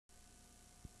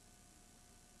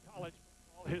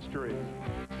history.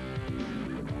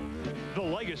 The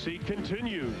legacy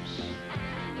continues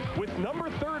with number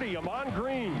 30, Amon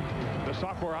Green. The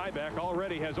sophomore I-back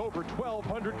already has over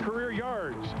 1,200 career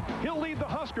yards. He'll lead the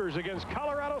Huskers against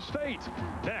Colorado State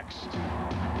next.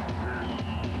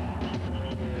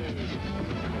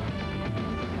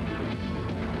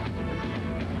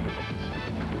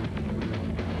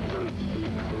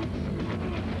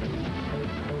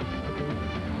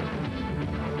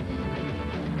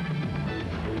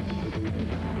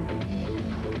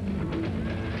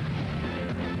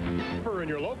 And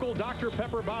your local Dr.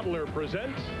 Pepper bottler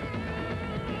presents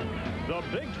the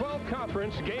Big 12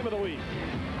 Conference Game of the Week.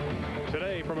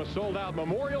 Today from a sold-out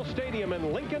Memorial Stadium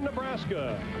in Lincoln,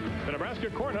 Nebraska, the Nebraska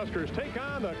Cornhuskers take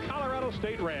on the Colorado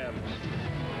State Rams.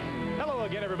 Hello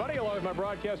again, everybody. Along with my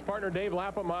broadcast partner, Dave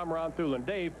Lapham, I'm Ron Thulin.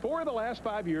 Dave, for the last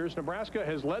 5 years, Nebraska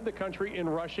has led the country in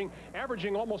rushing,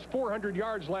 averaging almost 400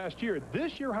 yards last year.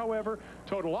 This year, however,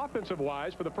 total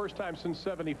offensive-wise, for the first time since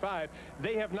 '75,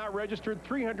 they have not registered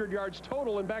 300 yards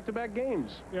total in back-to-back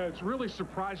games. Yeah, it's really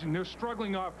surprising. They're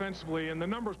struggling offensively, and the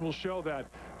numbers will show that.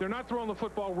 They're not throwing the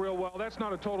football real well. That's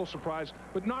not a total surprise.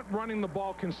 But not running the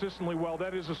ball consistently well,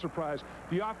 that is a surprise.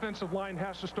 The offensive line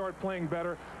has to start playing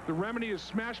better. The remedy is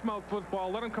smash-mouth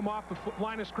football. Let them come off the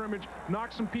line of scrimmage,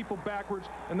 knock some people backwards,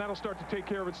 and that'll start to take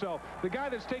care of itself. The guy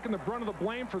that's taking the brunt of the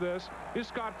blame for this is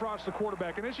Scott Frost, the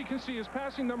quarterback. And as you can see, his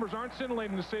passing numbers aren't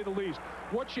scintillating, to say the least.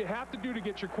 What you have to do to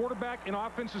get your quarterback and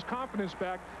offense's confidence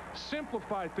back,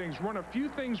 simplify things, run a few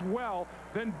things well,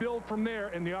 then build from there,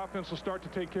 and the offense will start to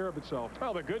take care of itself.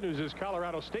 Well, the good news is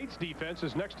Colorado State's defense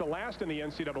is next to last in the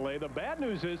NCAA. The bad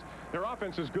news is their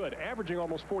offense is good, averaging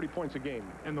almost 40 points a game.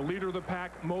 And the leader of the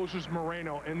pack, Moses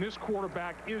Moreno, and this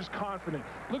quarterback is confident.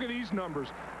 Look at these numbers.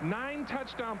 9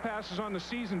 touchdown passes on the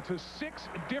season to 6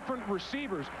 different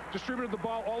receivers. Distributed the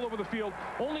ball all over the field.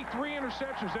 Only 3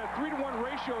 interceptions. That 3-to-1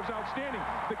 ratio is outstanding.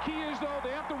 The key is, though,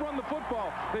 they have to run the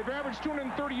football. They've averaged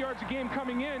 230 yards a game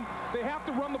coming in. They have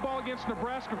to run the ball against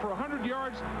Nebraska for 100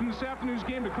 yards in this afternoon's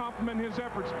game to complement his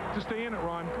efforts to stay in it,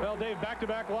 Ron. Well, Dave,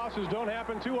 back-to-back losses don't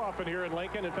happen too often here in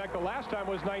Lincoln. In fact, the last time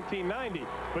was 1990.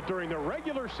 But during the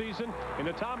regular season, in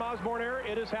the Tom Osborne era,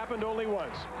 it has happened only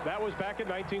once. That was back in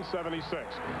 1976.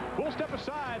 We'll step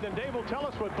aside, and Dave will tell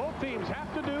us what both teams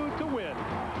have to do to win.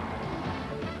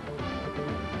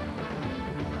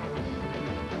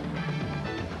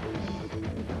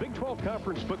 Big 12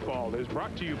 Conference football is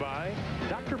brought to you by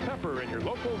Dr. Pepper, and your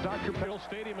local Dr. Pepper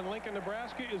Stadium in Lincoln,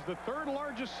 Nebraska is the 3rd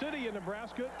largest city in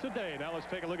Nebraska today. Now let's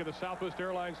take a look at the Southwest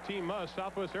Airlines team must.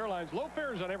 Southwest Airlines, low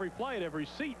fares on every flight, every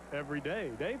seat, every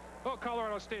day. Dave? Well,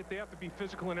 Colorado State, they have to be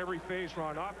physical in every phase,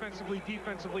 Ron, offensively,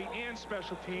 defensively, and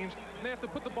special teams. And they have to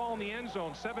put the ball in the end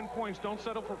zone. 7 points, don't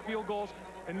settle for field goals,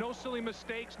 and no silly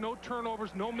mistakes, no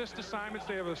turnovers, no missed assignments.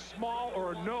 They have a small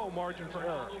or no margin for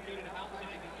error.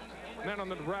 And then on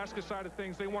the Nebraska side of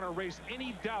things, they want to erase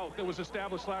any doubt that was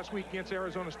established last week against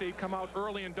Arizona State. Come out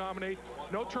early and dominate.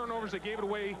 No turnovers. They gave it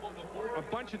away a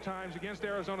bunch of times against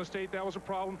Arizona State. That was a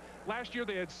problem. Last year,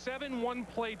 they had 7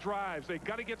 one-play drives. They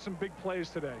got to get some big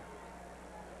plays today.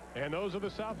 And those are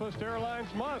the Southwest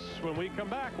Airlines musts. When we come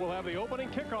back, we'll have the opening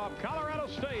kickoff, Colorado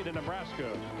State and Nebraska.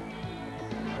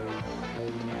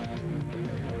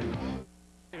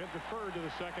 It deferred to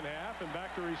the second half, and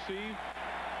back to receive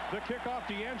the kickoff,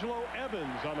 D'Angelo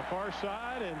Evans on the far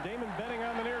side and Damon Benning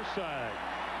on the near side.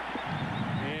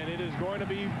 And it is going to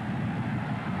be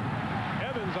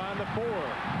Evans on the 4.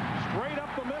 Straight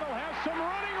up the middle, has some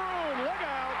running room. Look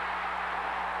out.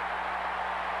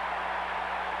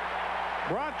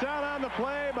 Brought down on the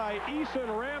play by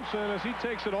Eason Ramson as he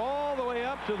takes it all the way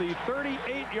up to the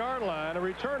 38-yard line. A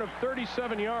return of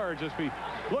 37 yards as we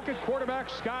look at quarterback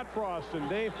Scott Frost. And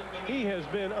Dave, he has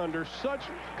been under such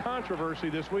controversy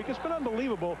this week. It's been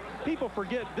unbelievable. People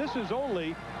forget this is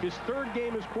only his 3rd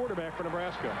game as quarterback for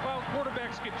Nebraska. Well,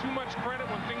 quarterbacks get too much credit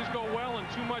when things go well and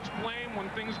too much blame when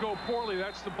things go poorly.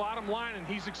 That's the bottom line, and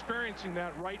he's experiencing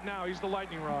that right now. He's the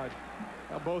lightning rod.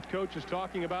 Both coaches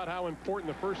talking about how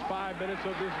important the first 5 minutes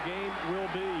of this game will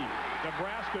be.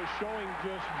 Nebraska showing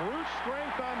just brute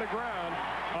strength on the ground.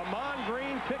 Amon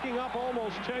Green picking up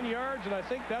almost 10 yards, and I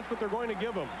think that's what they're going to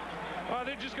give him.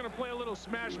 They're just going to play a little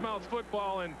smash-mouth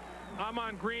football, and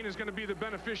Amon Green is going to be the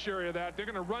beneficiary of that. They're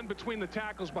going to run between the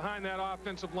tackles behind that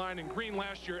offensive line, and Green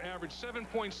last year averaged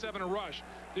 7.7 a rush.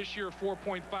 This year,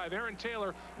 4.5. Aaron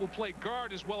Taylor will play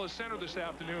guard as well as center this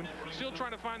afternoon. Still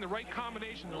trying to find the right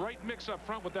combination, the right mix up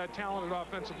front with that talented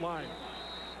offensive line.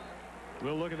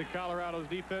 We'll look at the Colorado's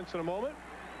defense in a moment.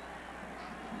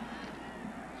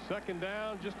 Second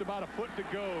down, just about a foot to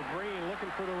go. Green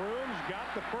looking for the rooms,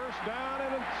 got the first down,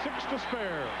 and 6 to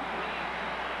spare.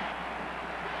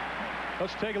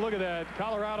 Let's take a look at that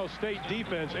Colorado State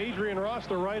defense. Adrian Ross,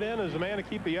 the right end, is the man to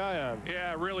keep the eye on.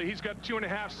 Yeah, really. He's got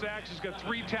 2.5 sacks. He's got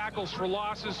 3 tackles for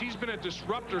losses. He's been a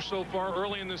disruptor so far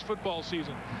early in this football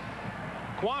season.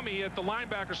 Kwame at the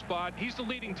linebacker spot, he's the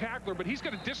leading tackler, but he's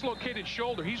got a dislocated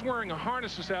shoulder. He's wearing a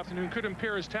harness this afternoon. Could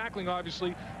impair his tackling,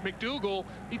 obviously. McDougal,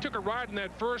 he took a ride in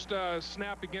that first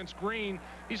snap against Green.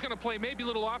 He's going to play maybe a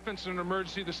little offense in an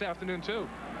emergency this afternoon, too.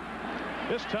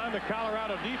 This time the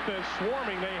Colorado defense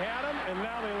swarming. They had him, and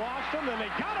now they lost him, then they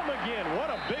got him again. What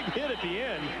a big hit at the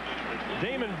end.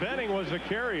 Damon Benning was the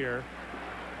carrier.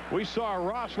 We saw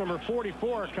Ross, number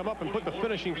 44, come up and put the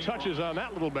finishing touches on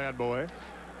that little bad boy.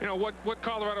 You know what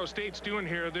Colorado State's doing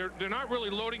here, they're not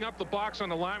really loading up the box on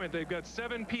alignment. They've got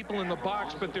 7 people in the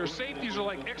box, but their safeties are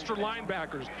like extra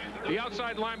linebackers. The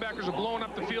outside linebackers are blowing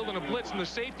up the field in a blitz, and the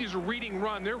safeties are reading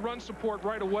run. They're run support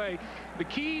right away. The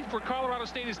key for Colorado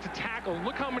State is to tackle.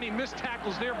 Look how many missed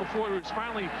tackles there before it was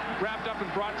finally wrapped up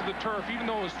and brought to the turf, even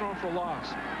though it was thrown for a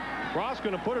loss. Ross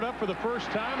going to put it up for the first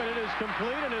time, and it is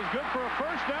complete and is good for a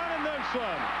first down and then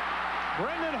some.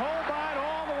 Brendan Holbein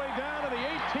all the way down to the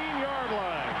 18-yard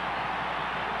line.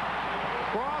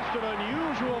 Crossed an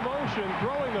unusual motion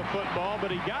throwing the football, but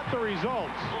he got the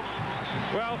results.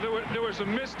 Well, there was a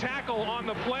missed tackle on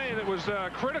the play that was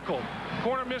critical.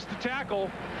 Corner missed the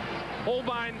tackle.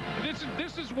 Holbein,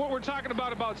 this is what we're talking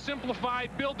about simplified,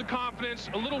 build the confidence,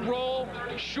 a little roll,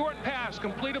 short pass,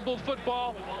 completable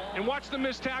football, and watch the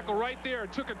missed tackle right there.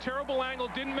 Took a terrible angle,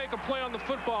 didn't make a play on the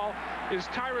football, is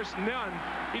Tyrus Nunn.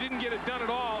 He didn't get it done at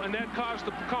all, and that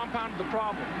compounded the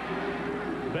problem.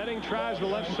 Benning tries the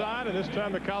left side, and this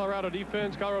time the Colorado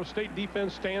State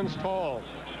defense stands tall.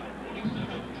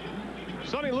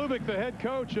 Sonny Lubick, the head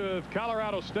coach of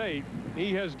Colorado State,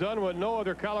 he has done what no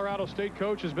other Colorado State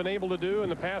coach has been able to do in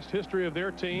the past history of their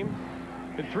team.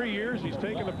 In 3 years, he's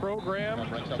taken the program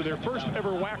to their first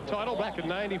ever WAC title back in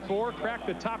 '94, cracked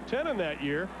the top 10 in that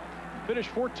year, finished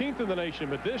 14th in the nation.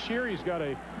 But this year, he's got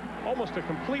almost a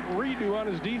complete redo on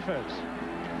his defense.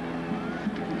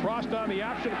 Frost on the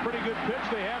option, a pretty good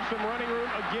pitch. They have some running room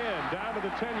again. Down to the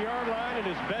 10-yard line, it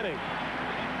is Benning.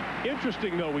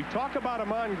 Interesting, though, we talk about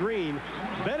him on Green.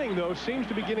 Benning, though, seems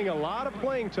to be getting a lot of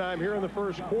playing time here in the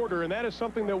first quarter, and that is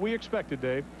something that we expected,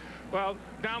 Dave. Well,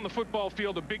 down the football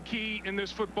field, a big key in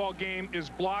this football game is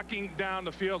blocking down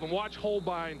the field. And watch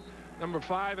Holbein, number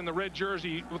 5 in the red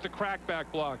jersey, with the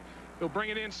crackback block. He'll bring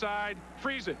it inside,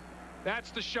 freeze it.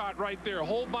 That's the shot right there.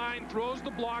 Holbein throws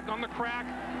the block on the crack,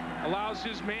 allows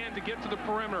his man to get to the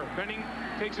perimeter. Benning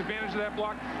takes advantage of that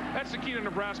block. That's the key to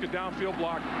Nebraska, downfield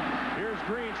block. Here's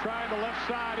Green trying the left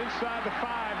side, inside the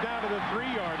 5, down to the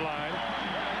 3-yard line.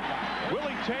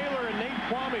 Willie Taylor and Nate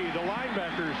Kwame, the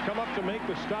linebackers, come up to make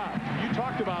the stop. You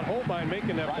talked about Holbein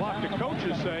making that block. The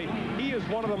coaches say he is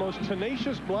one of the most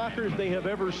tenacious blockers they have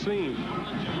ever seen.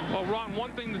 Well, Ron,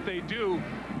 one thing that they do,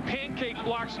 pancake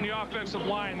blocks in the offensive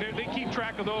line. They keep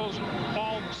track of those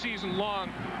all season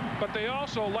long. But they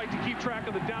also like to keep track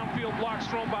of the downfield blocks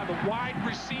thrown by the wide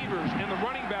receivers and the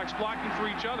running backs blocking for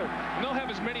each other. And they'll have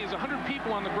as many as 100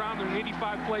 people on the ground in an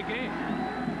 85-play game.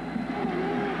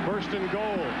 First and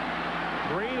goal.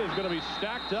 Green is going to be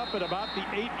stacked up at about the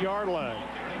 8-yard line.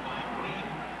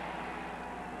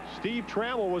 Steve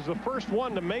Trammell was the first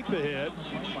one to make the hit.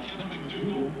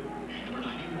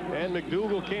 And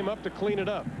McDougal came up to clean it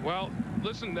up. Well,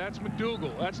 listen, that's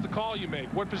McDougal. That's the call you make.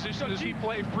 What position does he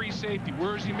play? Free safety.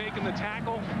 Where is he making the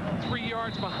tackle? 3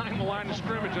 yards behind the line of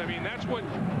scrimmage. I mean, that's what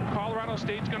Colorado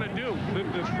State's going to do.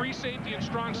 The free safety and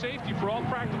strong safety, for all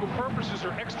practical purposes,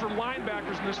 are extra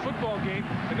linebackers in this football game,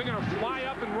 and they're going to fly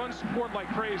up and run support like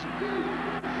crazy.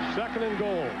 Second and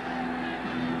goal.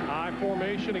 High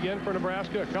formation again for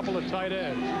Nebraska. A couple of tight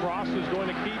ends. Cross is going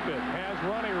to keep it. Has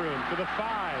running room to the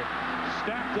 5.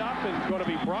 Stacked up and going to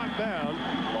be brought down.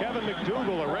 Kevin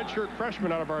McDougal, a redshirt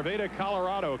freshman out of Arvada,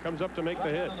 Colorado, comes up to make the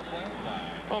hit.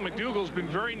 Well, McDougal's been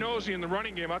very nosy in the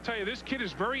running game. I'll tell you, this kid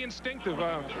is very instinctive.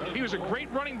 He was a great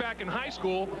running back in high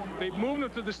school. They've moved him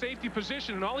to the safety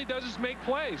position, and all he does is make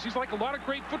plays. He's like a lot of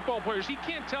great football players. He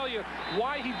can't tell you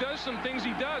why he does some things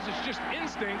he does. It's just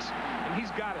instincts, and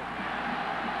he's got it.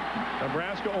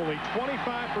 Nebraska only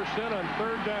 25% on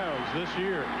third downs this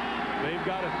year. They've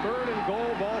got a 3rd and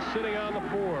goal, ball sitting on the 4.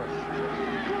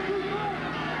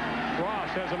 Ross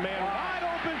has a man wide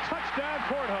open, touchdown,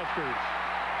 Port Huskers.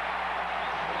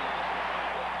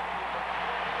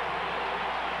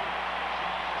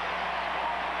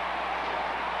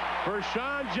 For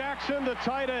Sean Jackson, the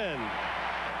tight end.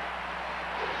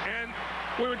 And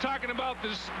we were talking about the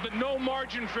no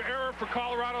margin for error for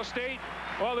Colorado State.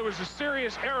 Well, there was a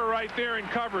serious error right there in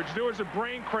coverage. There was a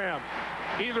brain cramp.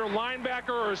 Either a linebacker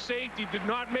or a safety did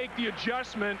not make the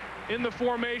adjustment in the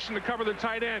formation to cover the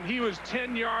tight end. He was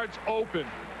 10 yards open.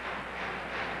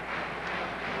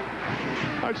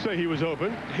 I'd say he was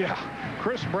open. Yeah.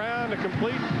 Chris Brown to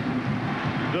complete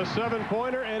the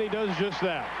 7-pointer, and he does just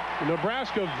that.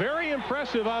 Nebraska very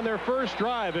impressive on their first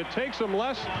drive. It takes them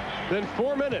less than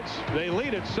 4 minutes. They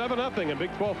lead at 7-0, and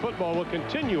Big 12 football will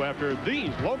continue after these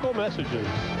local messages.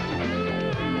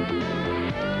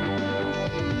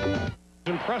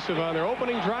 Impressive on their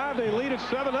opening drive. They lead at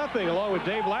 7-0 along with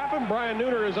Dave Lapham. Brian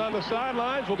Nooner is on the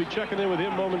sidelines. We'll be checking in with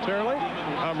him momentarily.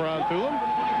 I'm Ron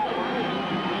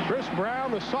Thulam. Chris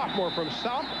Brown, the sophomore from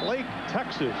South Lake,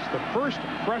 Texas, the first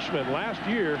freshman last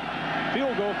year,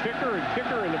 field goal kicker and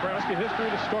kicker in Nebraska history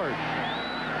to start.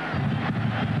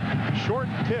 Short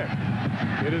kick.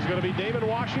 It is going to be Damon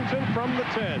Washington from the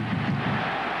 10.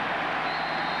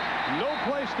 No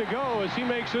place to go as he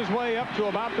makes his way up to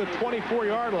about the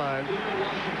 24-yard line.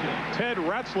 Ted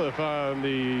Ratzliff on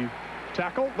the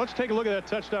tackle. Let's take a look at that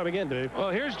touchdown again, Dave.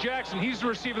 Well, here's Jackson. He's the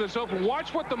receiver that's open.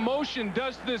 Watch what the motion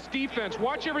does to this defense.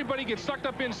 Watch everybody get sucked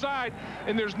up inside,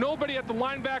 and there's nobody at the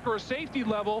linebacker or safety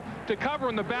level to cover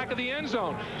in the back of the end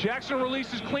zone. Jackson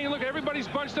releases clean. Look, everybody's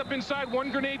bunched up inside.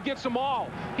 One grenade gets them all.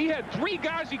 He had 3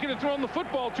 guys he could have thrown the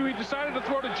football to. He decided to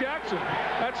throw to Jackson.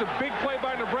 That's a big play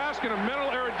by Nebraska and a mental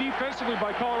error defensively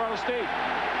by Colorado State.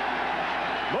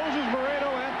 Moses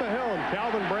Moreno at the helm.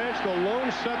 Calvin Branch, the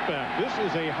lone setback. This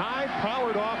is a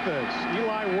high-powered offense.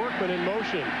 Eli Workman in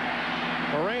motion.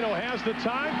 Moreno has the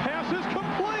time. Pass is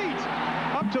complete.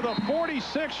 Up to the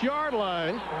 46-yard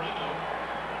line.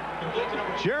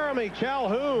 Jeremy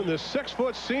Calhoun, the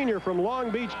 6-foot senior from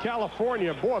Long Beach,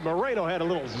 California. Boy, Moreno had a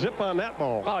little zip on that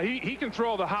ball. Oh, he can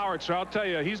throw the howitzer. I'll tell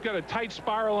you, he's got a tight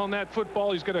spiral on that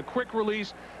football. He's got a quick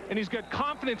release, and he's got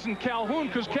confidence in Calhoun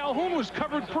because Calhoun was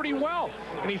covered pretty well.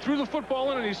 And he threw the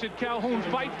football in, and he said, Calhoun,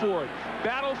 fight for it.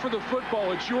 Battle for the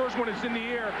football. It's yours when it's in the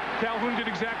air. Calhoun did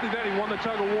exactly that. He won the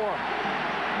tug of war.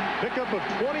 Pickup of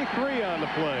 23 on the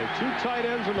play. 2 tight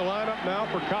ends in the lineup now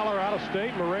for Colorado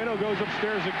State. Moreno goes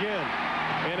upstairs again.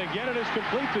 And again it is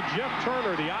complete to Jeff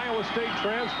Turner, the Iowa State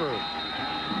transfer.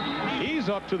 He's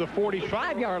up to the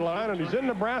 45-yard line, and he's in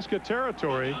Nebraska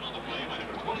territory.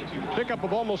 Pickup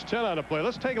of almost 10 on the play.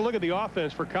 Let's take a look at the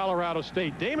offense for Colorado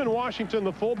State. Damon Washington,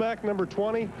 the fullback, number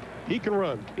 20. He can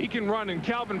run. He can run. And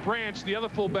Calvin Branch, the other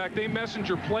fullback, they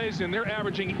messenger plays, and they're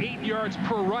averaging 8 yards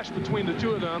per rush between the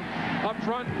two of them. Up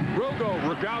front,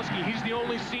 Rogowski. He's the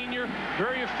only senior.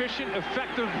 Very efficient,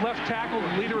 effective left tackle,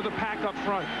 the leader of the pack up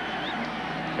front.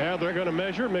 Yeah, they're going to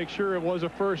measure, make sure it was a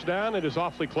first down. It is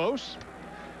awfully close.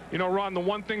 You know, Ron, the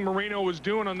one thing Moreno was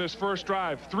doing on this first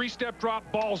drive, 3-step drop,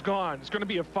 ball's gone. It's going to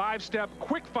be a 5-step,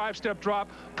 quick 5-step drop,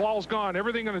 ball's gone.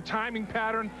 Everything on a timing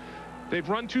pattern. They've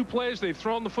run 2 plays. They've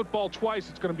thrown the football twice.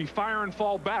 It's going to be fire and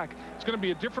fall back. It's going to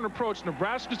be a different approach.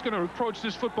 Nebraska's going to approach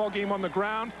this football game on the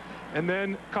ground, and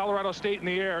then Colorado State in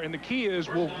the air. And the key is,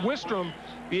 will Wistrom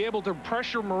be able to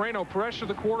pressure Moreno, pressure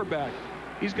the quarterback?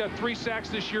 He's got 3 sacks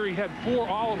this year. He had 4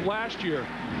 all of last year.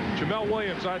 Jamel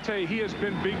Williams, I tell you, he has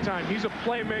been big time. He's a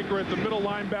playmaker at the middle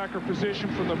linebacker position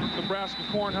for the Nebraska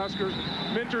Cornhuskers.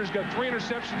 Minter's got 3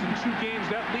 interceptions in 2 games.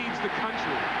 That leads the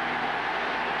country.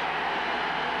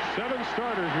 7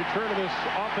 starters return to this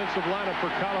offensive lineup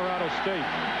for Colorado State.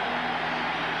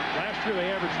 Last year they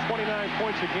averaged 29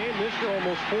 points a game. This year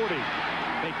almost 40.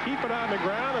 They keep it on the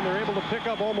ground, and they're able to pick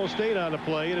up almost 8 on the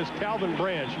play. It is Calvin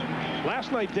Branch.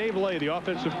 Last night, Dave Lay, the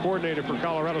offensive coordinator for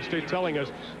Colorado State, telling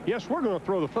us, yes, we're going to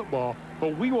throw the football,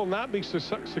 but we will not be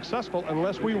successful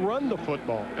unless we run the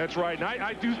football. That's right. And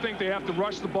I do think they have to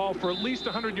rush the ball for at least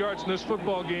 100 yards in this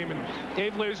football game. And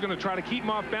Dave Lay is going to try to keep him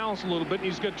off balance a little bit. And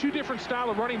he's got 2 different style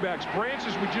of running backs. Branch,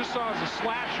 as we just saw, is a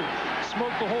slasher.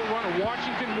 Smoked the whole runner.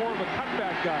 Washington, more of a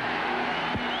cutback guy.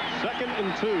 2nd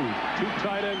and 2. 2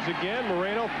 tight ends again.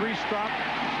 Moreno,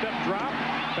 3-step drop.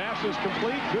 Pass is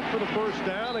complete. Good for the first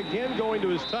down. Again going to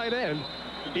his tight end,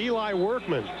 Eli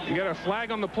Workman. You got a flag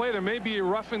on the play. There may be a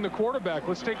roughing the quarterback.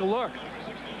 Let's take a look.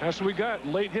 That's what we got.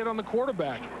 Late hit on the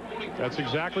quarterback. That's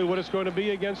exactly what it's going to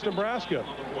be against Nebraska.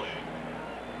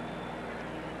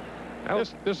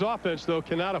 This offense, though,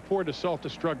 cannot afford to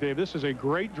self-destruct, Dave. This is a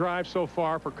great drive so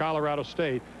far for Colorado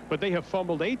State, but they have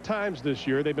fumbled 8 times this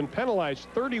year. They've been penalized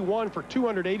 31 for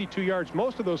 282 yards,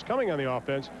 most of those coming on the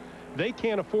offense. They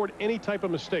can't afford any type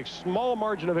of mistakes. Small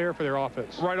margin of error for their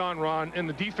offense. Right on, Ron. And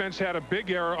the defense had a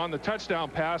big error on the touchdown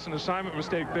pass, an assignment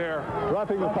mistake there.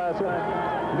 Roughing the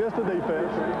passer, just the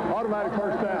defense, automatic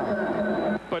first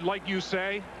down. But like you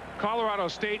say, Colorado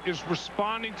State is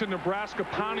responding to Nebraska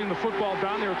pounding the football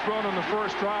down their throat on the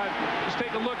first drive. Just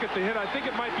take a look at the hit. I think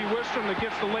it might be Wistrom that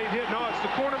gets the late hit. No, it's the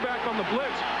cornerback on the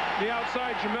blitz. The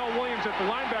outside, Jamel Williams at the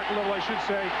linebacker level, I should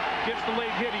say, gets the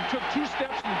late hit. He took 2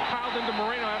 steps and piled into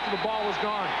Moreno after the ball was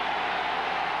gone.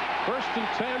 1st and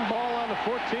 10, ball on the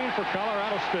 14 for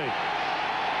Colorado State.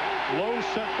 Lone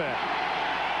setback.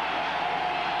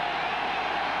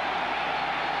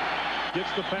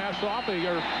 Gets the pass off,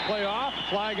 or play off,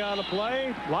 flag on the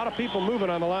play. A lot of people moving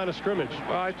on the line of scrimmage.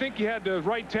 Well, I think you had the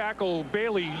right tackle,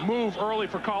 Bailey, move early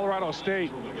for Colorado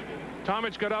State.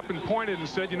 Tomic got up and pointed and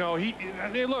said, you know,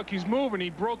 hey, look, he's moving. He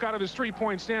broke out of his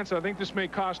 3-point stance. I think this may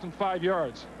cost him 5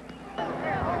 yards.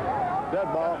 Dead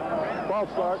ball. Ball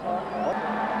start.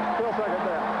 Still second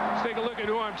down. Let's take a look at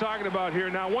who I'm talking about here.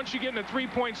 Now, once you get in a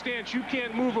 3-point stance, you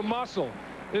can't move a muscle.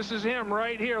 This is him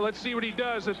right here. Let's see what he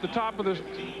does at the top of the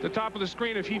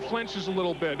screen if he flinches a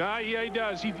little bit. Yeah, he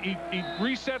does. He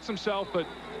resets himself, but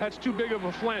that's too big of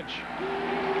a flinch.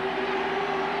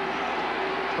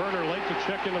 Turner late to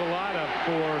check into the lineup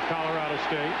for Colorado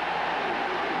State.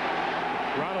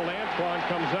 Ronald Antoine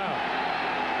comes out.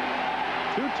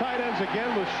 2 tight ends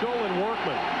again with Scholl and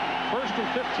Workman. 1st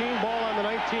and 15, ball on the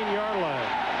 19-yard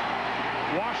line.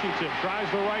 Washington tries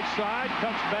the right side,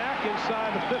 cuts back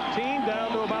inside the 15,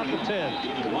 down to about the 10.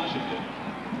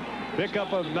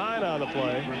 Pickup of 9 on the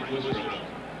play.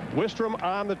 Wistrom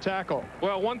on the tackle.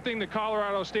 Well, one thing that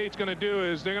Colorado State's going to do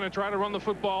is they're going to try to run the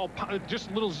football,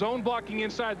 just a little zone blocking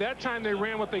inside. That time they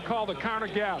ran what they call the counter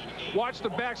gap. Watch the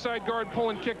backside guard pull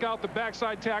and kick out, the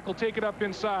backside tackle take it up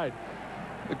inside.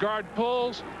 The guard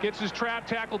pulls, gets his trap,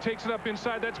 tackle takes it up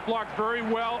inside. That's blocked very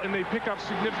well, and they pick up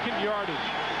significant yardage.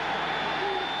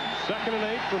 2nd and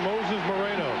 8 for Moses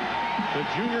Moreno, the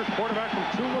junior quarterback from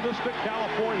Chula Vista,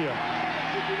 California.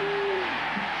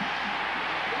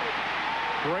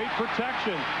 Great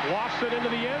protection. Lost it into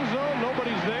the end zone.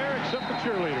 Nobody's there except the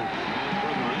cheerleaders.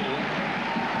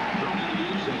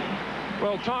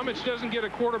 Well, Tomic doesn't get a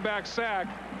quarterback sack,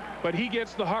 but he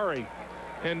gets the hurry.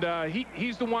 And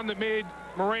he's the one that made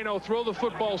Moreno throw the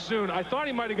football soon. I thought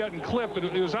he might have gotten clipped, but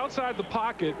it was outside the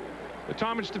pocket.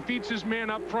 Tomic defeats his man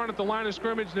up front at the line of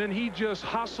scrimmage. Then he just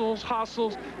hustles.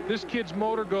 This kid's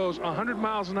motor goes 100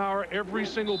 miles an hour every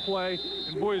single play.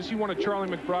 And boy, is he one of Charlie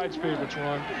McBride's favorites,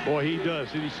 Ron. Boy, he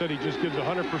does. He said he just gives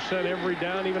 100% every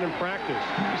down, even in practice.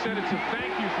 He said it's a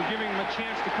thank you for giving him a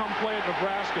chance to come play at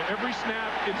Nebraska. Every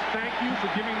snap, it's thank you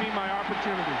for giving me my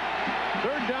opportunity.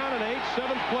 3rd down and 8,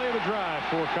 7th play of the drive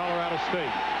for Colorado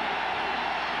State.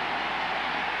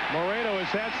 Moreno has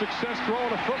had success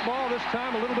throwing a football, this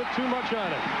time a little bit too much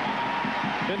on it.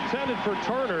 Intended for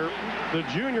Turner, the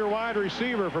junior wide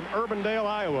receiver from Urbandale,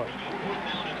 Iowa.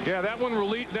 Yeah, that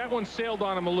one sailed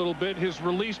on him a little bit. His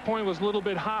release point was a little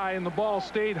bit high, and the ball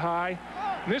stayed high.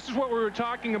 And this is what we were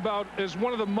talking about as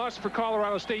one of the musts for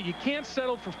Colorado State. You can't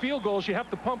settle for field goals. You have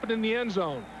to pump it in the end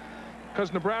zone,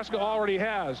 because Nebraska already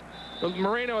has. But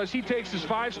Moreno, as he takes his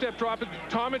 5-step drop,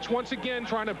 Tomic once again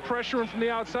trying to pressure him from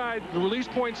the outside. The release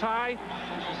point's high.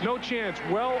 No chance.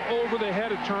 Well over the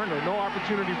head of Turner. No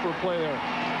opportunity for a play there.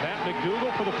 Matt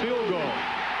McDougal for the field goal.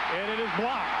 And it is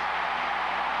blocked.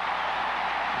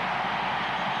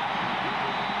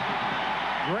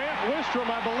 Grant Wistrom,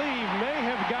 I believe, may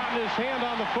have gotten his hand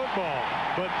on the football.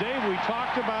 But, Dave, we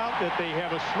talked about that they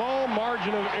have a small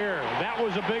margin of error. That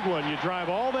was a big one. You drive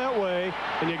all that way,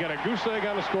 and you got a goose egg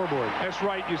on the scoreboard. That's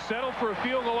right. You settle for a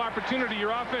field goal opportunity.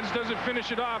 Your offense doesn't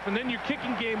finish it off, and then your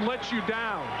kicking game lets you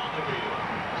down.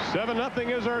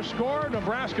 7-0 is our score.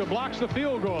 Nebraska blocks the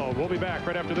field goal. We'll be back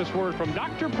right after this word from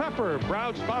Dr. Pepper,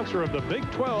 proud sponsor of the Big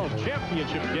 12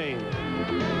 championship game.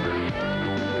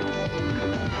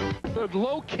 The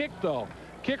low kick, though.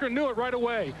 Kicker knew it right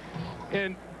away.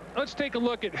 And let's take a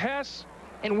look at Hess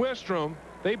and Wistrom.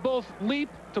 They both leap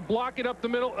to block it up the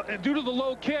middle. Due to the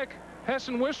low kick, Hess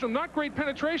and Wistrom, not great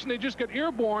penetration. They just got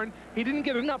airborne. He didn't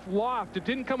get enough loft. It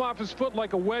didn't come off his foot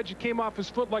like a wedge. It came off his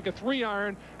foot like a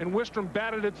 3-iron, and Wistrom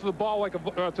batted it to the ball like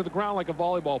to the ground like a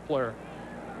volleyball player.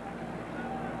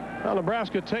 Well,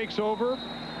 Nebraska takes over.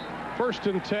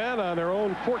 1st and 10 on their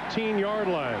own 14-yard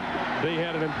line. They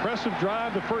had an impressive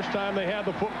drive the first time they had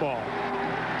the football.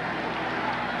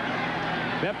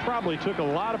 That probably took a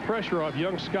lot of pressure off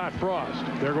young Scott Frost.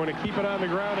 They're going to keep it on the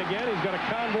ground again. He's got a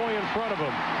convoy in front of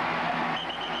him.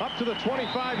 Up to the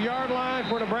 25-yard line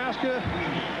for Nebraska.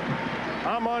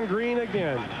 I'm on green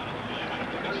again.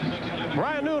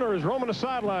 Brian Nooner is roaming the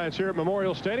sidelines here at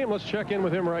Memorial Stadium. Let's check in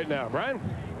with him right now. Brian?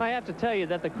 I have to tell you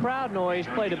that the crowd noise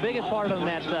played a biggest part in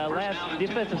that last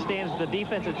defensive stance, the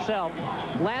defense itself.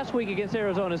 Last week against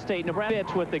Arizona State,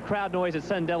 Nebraska with the crowd noise at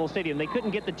Sun Devil Stadium. They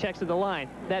couldn't get the checks to the line.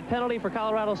 That penalty for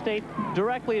Colorado State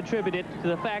directly attributed to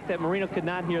the fact that Marino could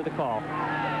not hear the call.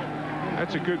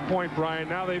 That's a good point, Brian.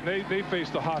 Now they face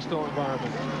the hostile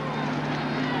environment.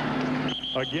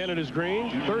 Again, it is green.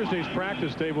 Thursday's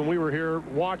practice day when we were here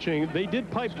watching, they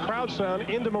did pipe crowd sound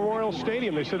into Memorial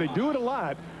Stadium. They said they do it a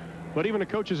lot, but even the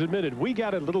coaches admitted we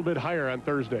got it a little bit higher on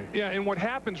Thursday. Yeah, and what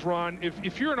happens, Ron,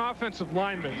 if you're an offensive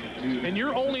lineman and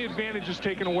your only advantage is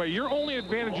taken away, your only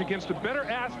advantage against a better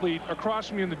athlete across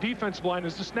from you in the defensive line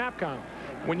is the snap count.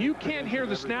 When you can't hear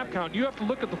the snap count, you have to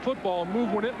look at the football and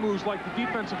move when it moves like the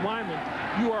defensive lineman.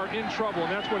 You are in trouble,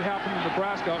 and that's what happened in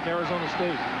Nebraska out in Arizona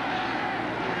State.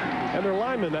 And their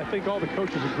linemen, I think all the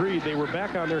coaches agreed, they were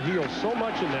back on their heels so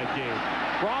much in that game.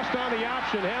 Frost on the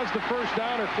option, has the first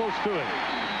down or close to it.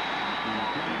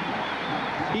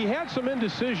 He had some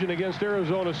indecision against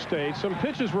Arizona State. Some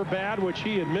pitches were bad, which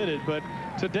he admitted, but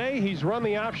today he's run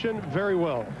the option very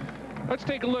well. Let's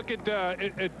take a look at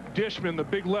Dishman, the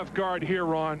big left guard here,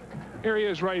 Ron. Here he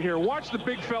is right here. Watch the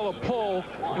big fella pull,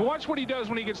 and watch what he does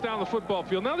when he gets down the football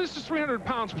field. Now, this is 300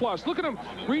 pounds plus. Look at him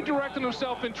redirecting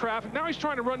himself in traffic. Now he's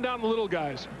trying to run down the little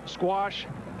guys. Squash.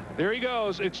 There he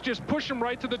goes. It's just push him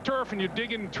right to the turf, and you're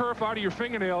digging turf out of your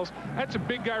fingernails. That's a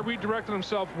big guy redirecting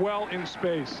himself well in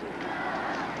space.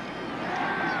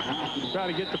 Try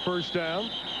to get the first down.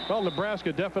 Well,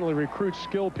 Nebraska definitely recruits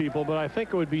skilled people, but I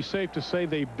think it would be safe to say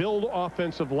they build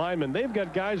offensive linemen. They've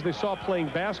got guys they saw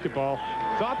playing basketball,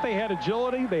 thought they had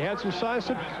agility, they had some size.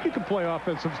 Said, you can play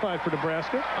offensive line for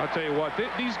Nebraska. I'll tell you what,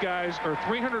 these guys are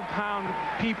 300-pound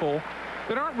people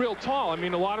that aren't real tall. I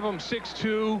mean, a lot of them 6'2",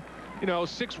 you know,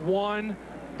 6'1".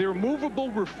 They're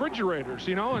movable refrigerators,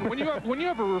 you know, and when you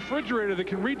have a refrigerator that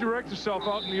can redirect itself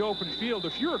out in the open field,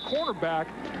 if you're a cornerback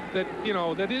that, you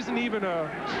know, that isn't even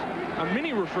a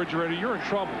mini refrigerator, you're in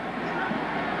trouble.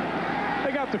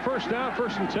 They got the first down,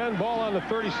 1st and 10, ball on the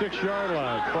 36-yard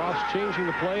line. Frost changing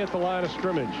the play at the line of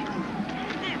scrimmage.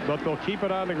 But they'll keep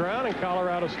it on the ground, and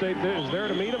Colorado State is there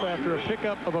to meet them after a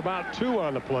pickup of about 2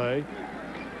 on the play.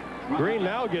 Green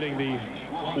now getting the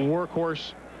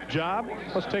workhorse job.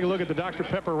 Let's take a look at the Dr.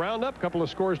 Pepper roundup. A couple of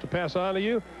scores to pass on to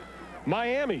you.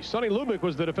 Miami, Sonny Lubick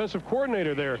was the defensive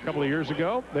coordinator there a couple of years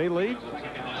ago. They lead.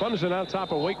 Clemson on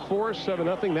top of Wake Forest,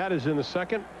 7-0. That is in the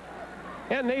second.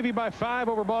 And Navy by 5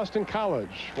 over Boston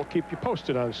College. We'll keep you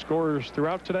posted on scores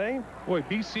throughout today. Boy,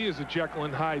 BC is a Jekyll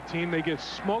and Hyde team. They get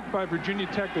smoked by Virginia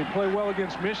Tech. They play well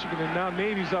against Michigan, and now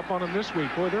Navy's up on them this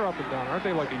week. Boy, they're up and down. Aren't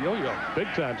they like a yo-yo? Big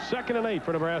time. 2nd and 8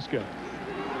 for Nebraska.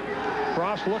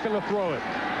 Frost looking to throw it.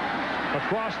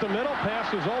 Across the middle,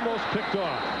 pass is almost picked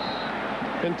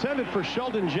off. Intended for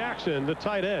Sheldon Jackson, the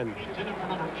tight end.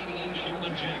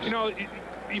 You know,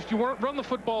 if you run the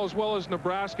football as well as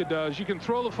Nebraska does, you can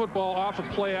throw the football off of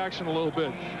play action a little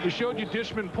bit. We showed you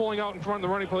Dishman pulling out in front of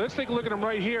the running play. Let's take a look at him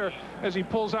right here as he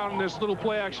pulls out in this little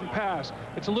play action pass.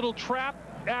 It's a little trap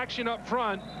action up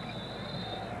front.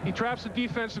 He traps the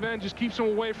defensive end, just keeps him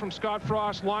away from Scott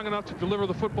Frost long enough to deliver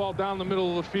the football down the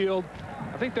middle of the field.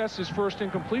 I think that's his first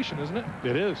incompletion, isn't it?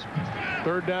 It is.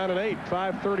 3rd down and 8.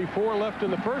 5:34 left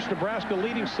in the first. Nebraska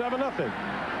leading 7-0.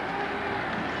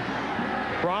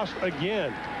 Frost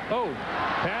again. Oh,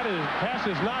 pass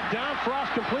is knocked down.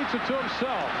 Frost completes it to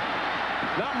himself.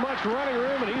 Not much running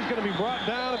room, and he's going to be brought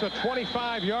down at the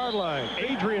 25-yard line.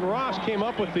 Adrian Ross came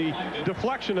up with the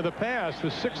deflection of the pass, the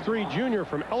 6'3" junior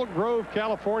from Elk Grove,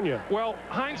 California. Well,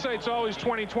 hindsight's always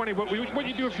 20/20, but what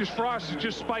you do if you're Frost is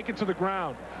just spike it to the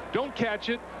ground. Don't catch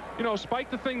it. You know,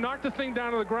 spike the thing, knock the thing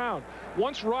down to the ground.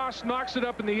 Once Ross knocks it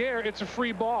up in the air, it's a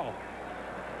free ball.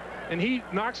 And he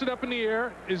knocks it up in the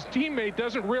air. His teammate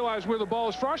doesn't realize where the ball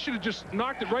is. Frost should have just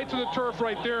knocked it right to the turf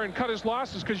right there and cut his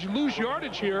losses, because you lose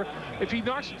yardage here. If he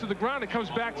knocks it to the ground, it comes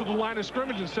back to the line of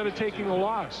scrimmage instead of taking a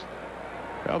loss.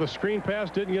 Well, the screen pass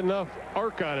didn't get enough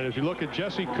arc on it. If you look at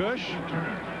Jesse Cush,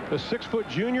 the 6-foot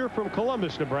junior from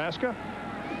Columbus, Nebraska,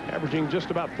 averaging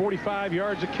just about 45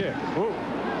 yards a kick. Whoa.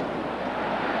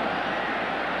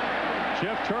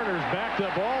 Jeff Turner's backed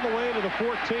up all the way to the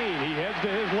 14. He heads to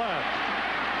his left.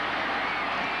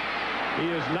 He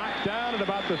is knocked down at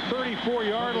about the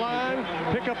 34-yard line.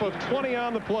 Pickup of 20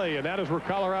 on the play, and that is where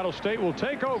Colorado State will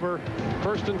take over.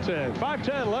 1st and 10.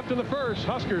 5:10 left in the first.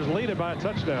 Huskers lead it by a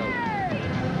touchdown.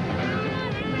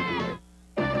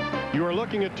 You are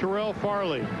looking at Terrell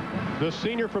Farley. the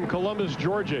senior from Columbus,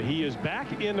 Georgia. He is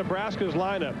back in Nebraska's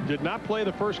lineup. Did not play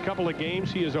the first couple of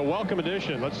games. He is a welcome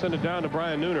addition. Let's send it down to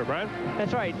Brian Nooner. Brian?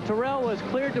 That's right. Terrell was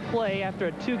cleared to play after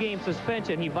a 2-game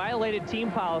suspension. He violated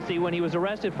team policy when he was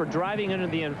arrested for driving under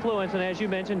the influence. And as you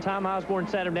mentioned, Tom Osborne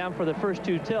sat him down for the first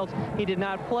 2 tilts. He did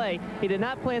not play. He did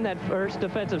not play in that first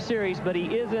defensive series, but he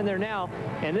is in there now.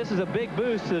 And this is a big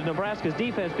boost to Nebraska's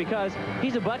defense because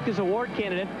he's a Butkus Award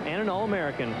candidate and an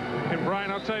All-American. And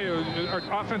Brian, I'll tell you, our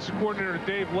offensive coordinator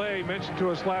Dave Lay mentioned to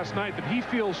us last night that he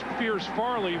fears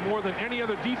Farley more than any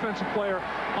other defensive player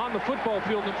on the football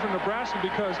field for Nebraska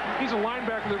because he's a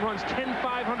linebacker that runs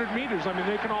 10-500 meters. I mean,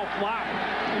 they can all fly.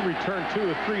 He returned 2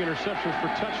 of 3 interceptions for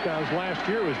touchdowns last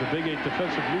year. Was the Big 8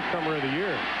 defensive newcomer of the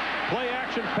year. Play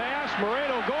action pass.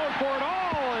 Moreno going for it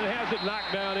all and has it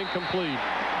knocked down incomplete.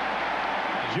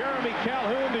 Jeremy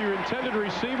Calhoun, the intended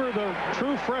receiver, the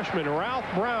true freshman, Ralph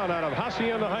Brown out of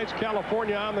Hacienda Heights,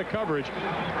 California, on the coverage.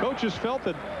 Coaches felt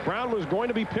that Brown was going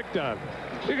to be picked on.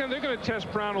 They're going to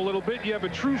test Brown a little bit. You have a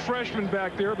true freshman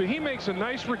back there, but he makes a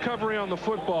nice recovery on the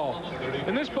football.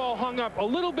 And this ball hung up a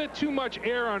little bit too much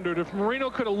air under it. If Moreno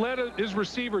could have led his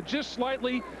receiver just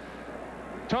slightly,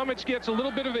 Tomic gets a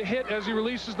little bit of a hit as he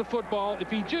releases the football. If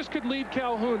he just could lead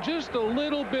Calhoun just a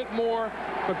little bit more,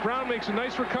 but Brown makes a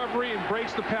nice recovery and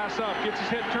breaks the pass up, gets his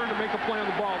head turned to make a play on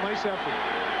the ball. Nice effort.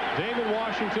 David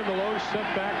Washington, the lone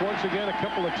setback. Once again, a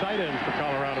couple of tight ends for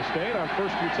Colorado State on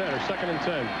 1st and 10 or 2nd and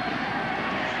 10.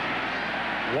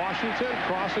 Washington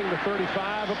crossing the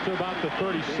 35 up to about the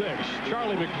 36.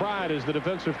 Charlie McBride is the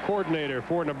defensive coordinator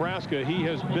for Nebraska. He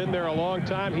has been there a long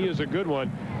time. He is a good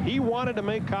one. He wanted to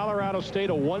make Colorado State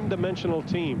a one-dimensional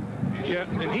team. Yeah,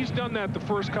 and he's done that the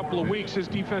first couple of weeks. His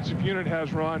defensive unit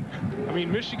has run. I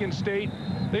mean, Michigan State,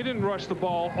 they didn't rush the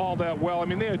ball all that well. I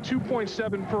mean, they had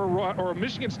 2.7 per rush, or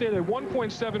Michigan State had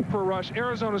 1.7 per rush.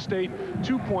 Arizona State,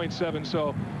 2.7.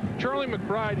 So Charlie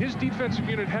McBride, his defensive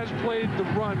unit has played the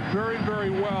run very, very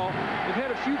well. They've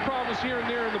had a few problems here and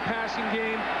there in the passing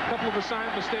game, a couple of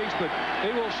assignment mistakes, but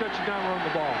they will shut you down running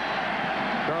the ball.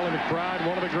 Charlie McBride,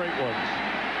 one of the great ones.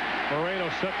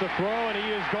 Moreno set to throw, and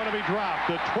he is going to be dropped.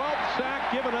 The 12th sack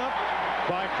given up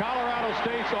by Colorado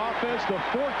State's offense, the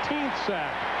 14th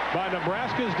sack by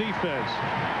Nebraska's defense.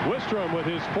 Wistrom with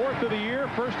his 4th of the year,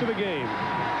 1st of the game.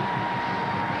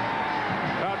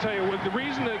 I'll tell you, the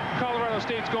reason that Colorado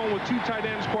State's going with 2 tight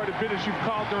ends quite a bit, as you've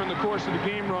called during the course of the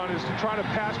game run, is to try to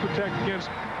pass protect against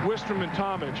Wistrom and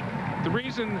Tomic. The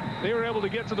reason they were able to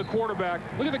get to the quarterback,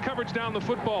 look at the coverage down the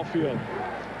football field.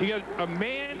 You got a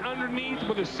man underneath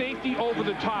with a safety over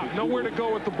the top, nowhere to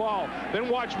go with the ball. Then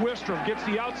watch Wistrom, gets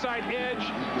the outside edge,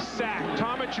 sack.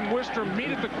 Tomic and Wistrom meet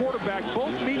at the quarterback,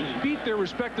 both beat their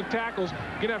respective tackles.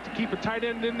 You're going to have to keep a tight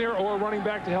end in there or a running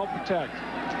back to help protect.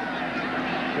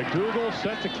 McDougal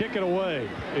set to kick it away.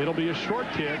 It'll be a short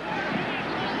kick.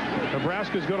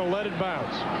 Nebraska's going to let it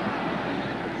bounce.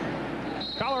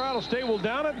 Colorado State will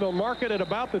down it. They'll mark it at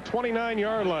about the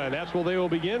 29-yard line. That's where they will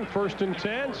begin. 1st and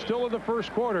 10. Still in the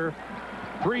first quarter.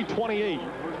 3:28.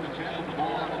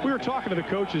 We were talking to the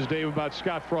coaches, Dave, about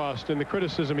Scott Frost and the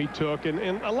criticism he took. And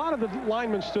a lot of the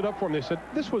linemen stood up for him. They said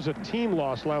this was a team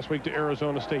loss last week to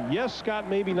Arizona State. Yes, Scott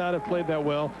maybe not have played that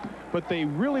well, but they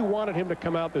really wanted him to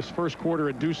come out this first quarter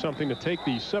and do something to take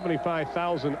the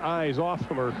 75,000 eyes off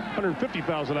him, or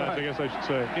 150,000 eyes, I guess I should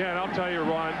say. Yeah, and I'll tell you,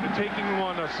 Ron, taking them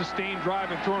on a sustained drive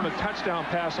and throwing a touchdown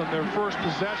pass on their first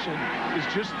possession is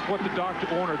just what the doctor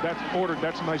ordered.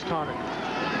 That's a nice tonic.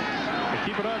 They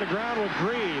keep it on the ground with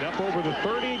Green, up over the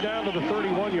 30, down to the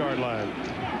 31-yard line.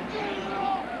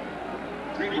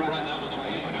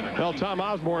 Well, Tom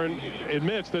Osborne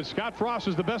admits that Scott Frost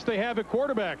is the best they have at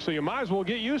quarterback, so you might as well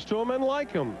get used to him and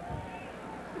like him.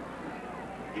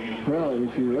 Well,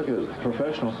 if you look at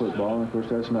professional football, and of course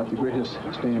that's not the greatest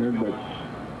standard, but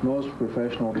most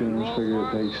professional teams figure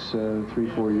it takes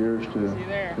 3-4 years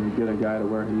to get a guy to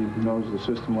where he knows the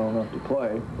system well enough to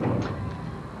play.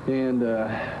 And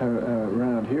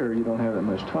around here, you don't have that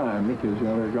much time because, you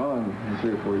know, they're gone in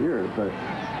 3 or 4 years. But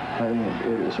I think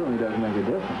it certainly does make a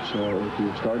difference. If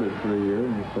you've started for a year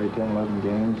and you've played 10, 11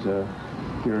 games,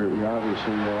 you're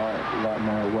obviously a lot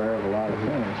more aware of a lot of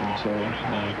things. And so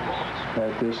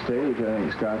at this stage, I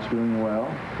think Scott's doing well.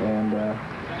 And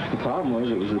the problem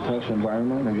was it was a tough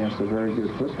environment against a very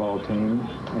good football team.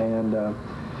 And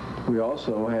we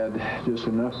also had just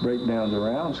enough breakdowns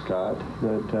around Scott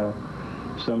that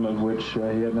some of which he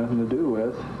had nothing to do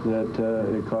with,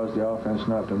 that it caused the offense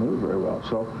not to move very well.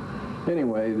 So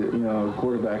anyway, you know,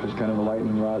 quarterback is kind of a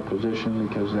lightning rod position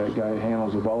because that guy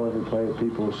handles the ball every play.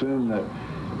 People assume that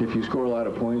if you score a lot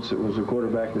of points, it was the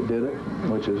quarterback that did it,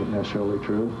 which isn't necessarily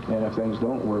true. And if things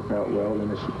don't work out well,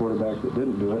 then it's the quarterback that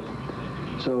didn't do it.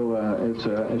 So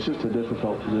it's just a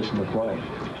difficult position to play.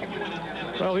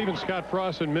 Well, even Scott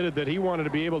Frost admitted that he wanted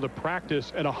to be able to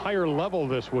practice at a higher level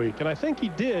this week, and I think he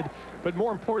did. But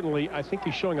more importantly, I think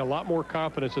he's showing a lot more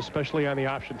confidence, especially on the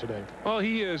option today. Well,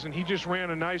 he is, and he just ran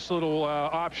a nice little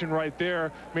option right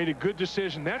there, made a good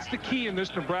decision. That's the key in this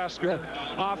Nebraska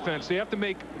offense. They have to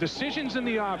make decisions in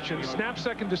the option,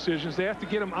 snap-second decisions. They have to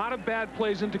get them out of bad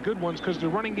plays into good ones because the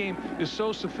running game is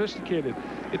so sophisticated.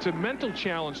 It's a mental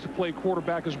challenge to play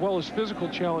quarterback as well as physical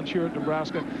challenge here at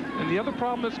Nebraska. And the other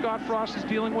problem that Scott Frost is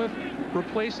dealing with,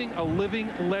 replacing a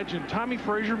living legend. Tommy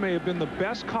Frazier may have been the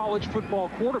best college football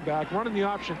quarterback running the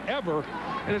option ever,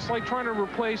 and it's like trying to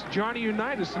replace Johnny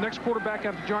Unitas, the next quarterback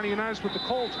after Johnny Unitas with the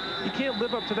Colts. You can't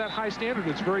live up to that high standard.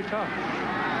 It's very tough.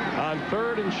 On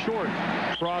 3rd and short,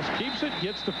 Frost keeps it,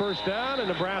 gets the first down, and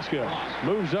Nebraska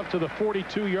moves up to the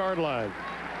 42-yard line.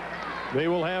 They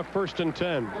will have 1st and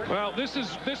 10. Well, this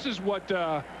is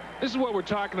what we're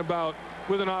talking about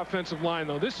with an offensive line,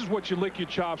 though. This is what you lick your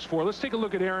chops for. Let's take a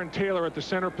look at Aaron Taylor at the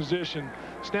center position.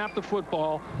 Snap the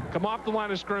football, come off the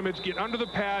line of scrimmage, get under the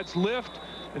pads, lift,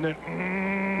 and then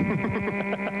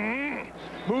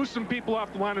move some people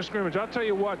off the line of scrimmage. I'll tell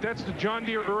you what, that's the John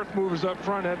Deere earth movers up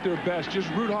front at their best, just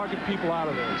root hogging people out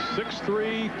of there.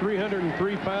 6'3",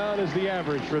 303 pound is the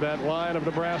average for that line of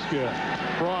Nebraska.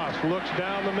 Frost looks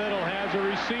down the middle, has a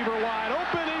receiver wide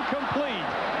open, incomplete.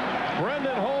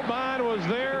 Brendan Holbein was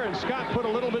there, and Scott put a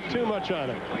little bit too much on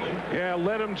it. Yeah,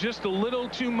 let him just a little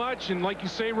too much, and like you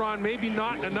say, Ron, maybe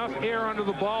not enough air under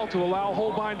the ball to allow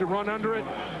Holbein to run under it.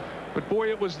 But boy,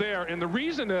 it was there, and the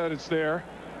reason that it's there,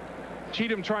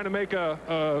 Cheatham trying to make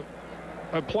a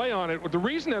play on it, but the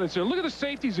reason that it's there, look at the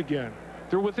safeties again.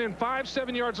 They're within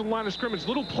 5-7 yards of the line of scrimmage.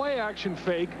 Little play action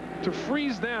fake to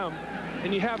freeze them.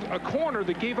 And you have a corner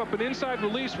that gave up an inside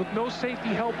release with no safety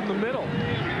help in the middle.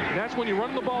 And that's when you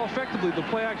run the ball effectively. The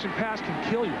play action pass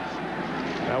can kill you.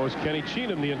 That was Kenny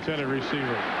Cheatham, the intended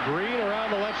receiver. Green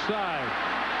around the left side.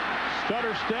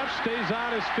 Stutter steps, stays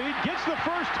on his feet, gets the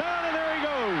first down, and there he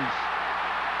goes.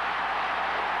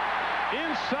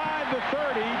 Inside the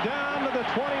 30, down to the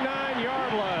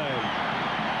 29-yard line.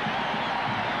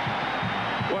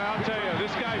 Well, I'll tell you,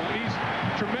 this guy, he's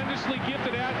tremendously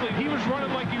gifted athlete. He was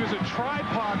running like he was a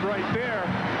tripod right there.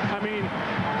 I mean,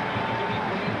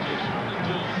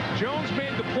 Jones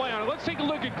made the play on it. Let's take a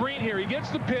look at Green here. He gets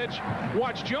the pitch.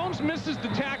 Watch, Jones misses the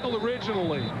tackle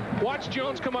originally. Watch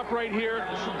Jones come up right here.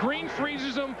 Green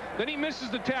freezes him. Then he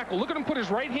misses the tackle. Look at him put his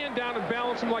right hand down and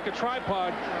balance him like a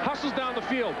tripod. Hustles down the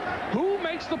field. Who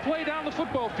makes the play down the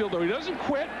football field, though? He doesn't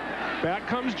quit. Back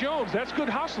comes Jones. That's good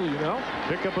hustle, you know.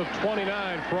 Pickup of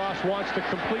 29. Frost wants to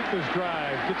complete this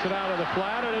drive. Gets it out of the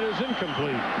flat, and it is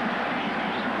incomplete.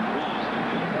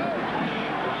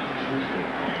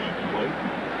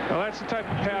 Now that's the type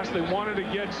of pass they wanted to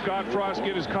get Scott Frost,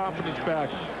 get his confidence back.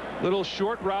 Little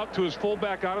short route to his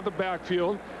fullback out of the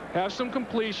backfield. Have some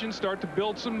completion, start to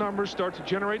build some numbers, start to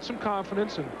generate some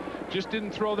confidence, and just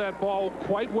didn't throw that ball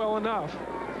quite well enough.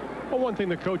 Well, one thing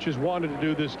the coaches wanted to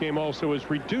do this game also is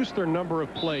reduce their number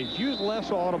of plays, use less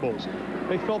audibles.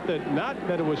 They felt that not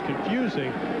that it was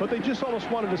confusing, but they just almost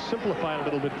wanted to simplify it a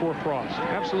little bit for Frost.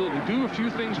 Absolutely. Do a few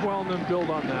things well and then build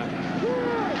on that.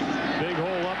 Big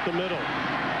hole up the middle.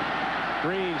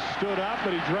 Green stood up,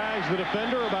 but he drags the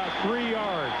defender about 3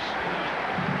 yards.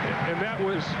 And that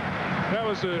was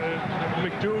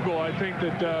McDougal, I think,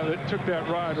 that took that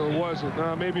ride, or was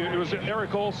it? Maybe it was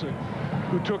Eric Olson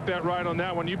who took that ride on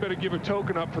that one. You better give a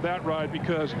token up for that ride,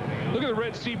 because look at the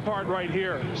Red Sea part right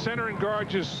here. Center and guard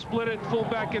just split it.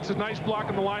 Fullback gets a nice block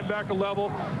on the linebacker level.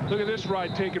 Look at this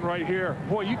ride taken right here.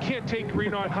 Boy, you can't take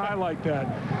Green on high like that.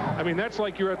 I mean, that's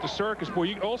like you're at the circus.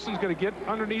 Boy, Olson's going to get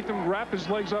underneath him, wrap his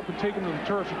legs up, and take him to the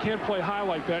turf. You can't play high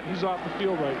like that. He's off the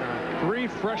field right now. 3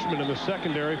 freshmen in the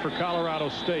secondary for Colorado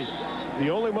State. The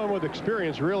only one with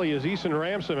experience really is Eason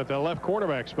Ramson at the left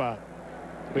quarterback spot.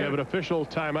 We have an official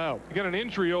timeout. He got an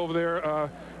injury over there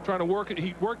trying to work it.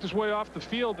 He worked his way off the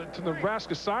field to the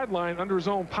Nebraska sideline under his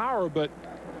own power, but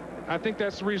I think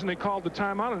that's the reason they called the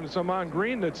timeout, and it's Amon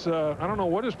Green that's, I don't know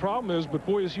what his problem is, but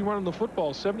boy, is he running the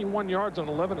football. 71 yards on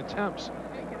 11 attempts.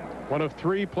 One of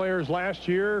 3 players last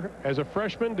year as a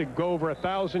freshman to go over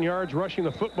 1,000 yards rushing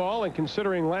the football, and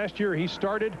considering last year he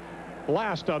started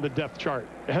last on the depth chart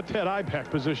at that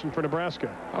I-back position for Nebraska.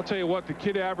 I'll tell you what, the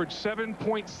kid averaged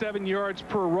 7.7 yards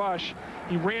per rush.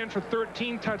 He ran for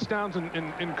 13 touchdowns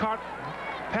and caught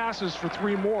passes for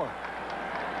 3 more.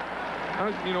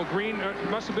 You know, Green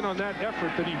must have been on that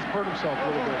effort that he hurt himself a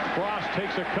little bit. Frost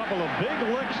takes a couple of big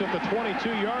licks at the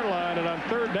 22-yard line, and on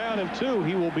 3rd down and 2,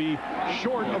 he will be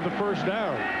short of the first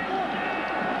down.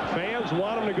 Fans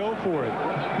want them to go for it.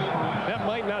 That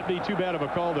might not be too bad of a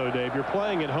call, though, Dave. You're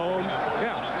playing at home.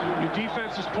 Yeah, your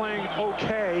defense is playing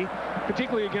okay,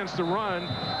 particularly against the run.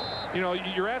 You know,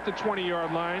 you're at the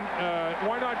 20-yard line.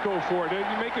 Why not go for it?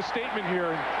 You make a statement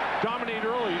here and dominate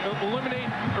early.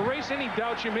 Erase any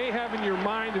doubts you may have in your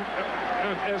mind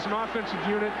as an offensive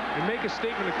unit and make a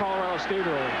statement to Colorado State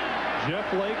early.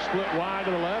 Jeff Lake split wide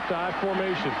to the left, I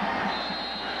formation.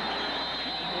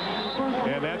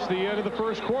 And that's the end of the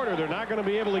first quarter. They're not going to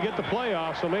be able to get the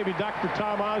playoffs, so maybe Dr.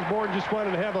 Tom Osborne just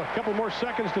wanted to have a couple more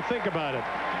seconds to think about it.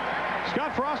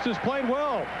 Scott Frost has played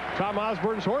well. Tom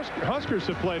Osborne's Huskers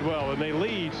have played well, and they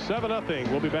lead 7-0.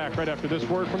 We'll be back right after this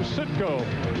word from Citgo.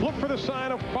 Look for the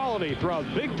sign of quality throughout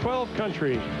Big 12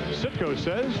 country. Citgo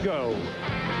says go.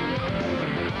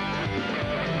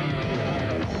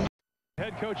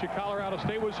 Head coach at Colorado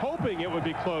State was hoping it would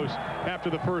be close after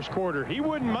the first quarter. He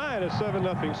wouldn't mind a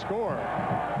 7-0 score.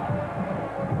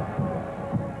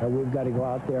 We've got to go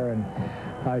out there, and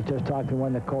I was just talking to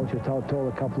one of the coaches, told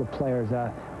a couple of players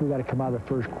we've got to come out of the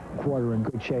first quarter in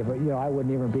good shape. But, you know, I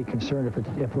wouldn't even be concerned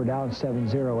if we're down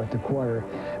 7-0 at the quarter.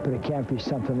 But it can't be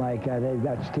something like they've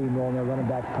got steamrolling, they're running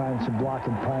back punts and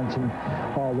blocking punts and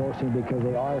all those things, because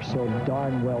they are so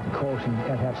darn well coached and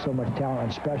have so much talent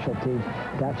on special teams.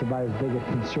 That's about as big a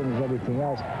concern as everything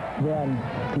else. Then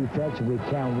defensively,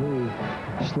 can we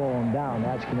slow them down?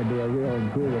 That's going to be a real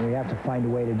ingredient. We have to find a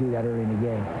way to do that early in the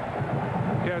game.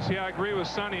 Yes, I agree with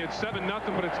Sonny. It's 7-0,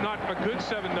 but it's not a good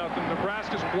 7-0.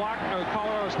 Nebraska's blocked a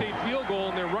Colorado State field goal,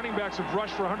 and their running backs have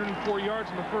rushed for 104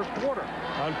 yards in the first quarter.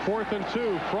 On 4th and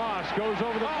 2, Frost goes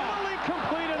over the volley,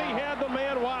 complete, and he had the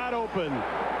man wide open.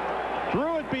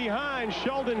 Threw it behind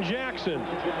Sheldon Jackson.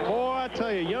 Boy, I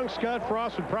tell you, young Scott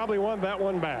Frost would probably want that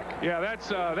one back. Yeah,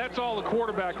 that's all the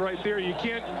quarterback right there. You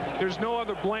can't. There's no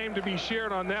other blame to be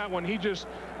shared on that one. He just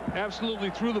absolutely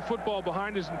threw the football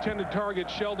behind his intended target,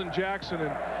 Sheldon Jackson,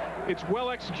 and it's well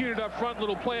executed up front.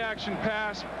 Little play action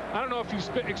pass. I don't know if you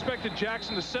expected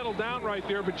Jackson to settle down right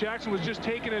there, but Jackson was just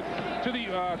taking it to the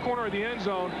corner of the end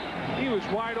zone. He was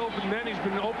wide open then. He's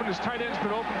been open. His tight end's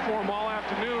been open for him all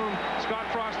afternoon. Scott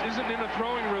Frost isn't in a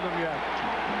throwing rhythm yet.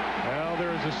 Well,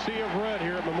 there is a sea of red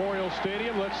here at Memorial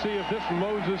Stadium. Let's see if this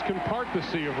Moses can part the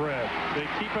sea of red. They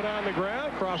keep it on the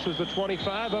ground, crosses the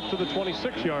 25 up to the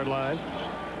 26-yard line.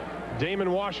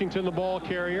 Damon Washington, the ball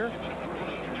carrier.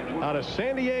 Out of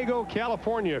San Diego,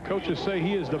 California. Coaches say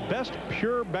he is the best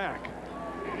pure back.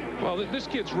 Well, this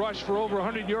kid's rushed for over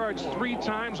 100 yards 3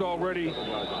 times already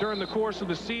during the course of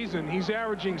the season. He's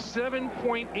averaging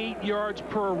 7.8 yards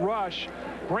per rush.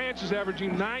 Branch is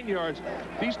averaging 9 yards.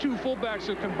 These two fullbacks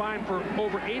have combined for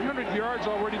over 800 yards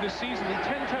already this season and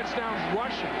 10 touchdowns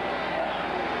rushing.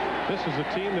 This is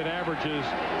a team that averages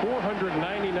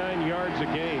 499 yards a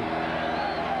game.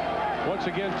 Once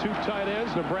again, 2 tight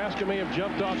ends. Nebraska may have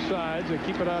jumped off sides and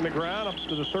keep it on the ground up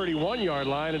to the 31-yard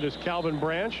line. It is Calvin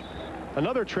Branch,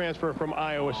 another transfer from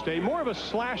Iowa State. More of a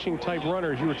slashing type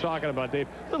runner, as you were talking about, Dave.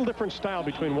 A little different style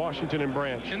between Washington and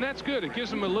Branch. And that's good. It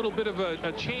gives them a little bit of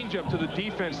a change up to the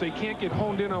defense. They can't get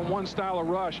honed in on one style of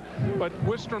rush. But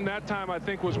Wistrom that time, I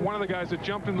think, was one of the guys that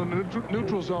jumped in the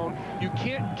neutral zone. You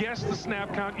can't guess the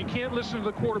snap count. You can't listen to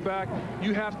the quarterback.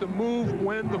 You have to move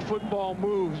when the football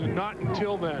moves, and not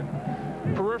until then.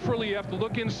 Peripherally, you have to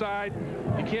look inside.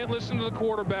 You can't listen to the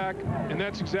quarterback, and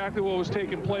that's exactly what was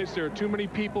taking place there. Too many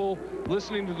people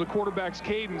listening to the quarterback's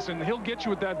cadence, and he'll get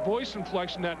you with that voice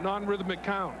inflection, that non-rhythmic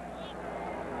count.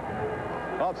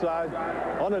 Offside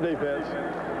on the defense.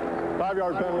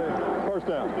 5-yard penalty, first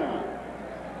down.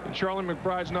 And Charlie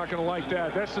McBride's not going to like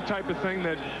that. That's the type of thing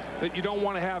that you don't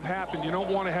want to have happen. You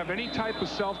don't want to have any type of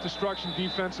self-destruction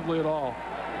defensively at all.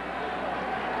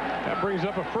 That brings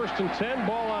up a 1st and 10,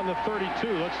 ball on the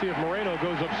 32. Let's see if Moreno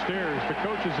goes upstairs. The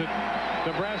coaches at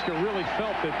Nebraska really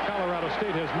felt that Colorado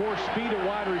State has more speed at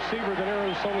wide receiver than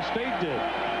Arizona State did.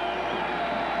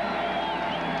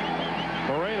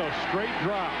 Moreno, straight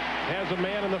drop, has a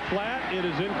man in the flat. It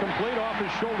is incomplete off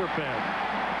his shoulder pad.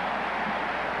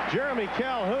 Jeremy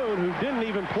Calhoun, who didn't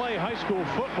even play high school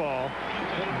football,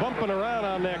 bumping around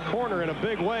on that corner in a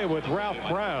big way with Ralph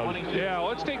Brown. Yeah,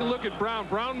 let's take a look at Brown.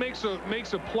 Brown makes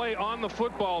a play on the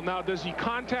football. Now, does he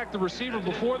contact the receiver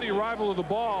before the arrival of the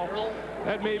ball?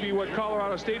 That may be what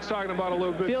Colorado State's talking about a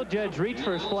little bit. Field judge reached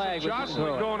for his flag.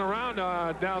 Jocelyn going around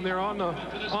down there on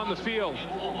the field.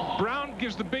 Brown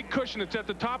gives the big cushion. It's at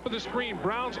the top of the screen.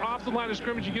 Brown's off the line of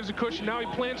scrimmage. He gives a cushion. Now he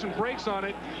plants and breaks on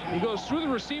it. He goes through the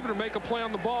receiver to make a play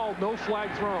on the ball. No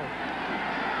flag thrown.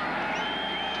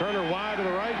 Turner wide to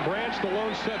the right. Branch the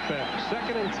lone setback.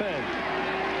 2nd and 10.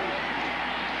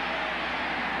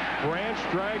 Branch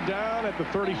dragged down at the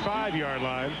 35-yard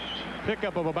line.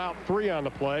 pickup of about 3 on the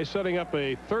play, setting up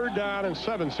a 3rd down and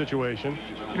 7 situation.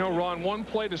 You know, Ron, one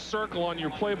play to circle on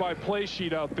your play-by-play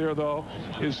sheet out there, though,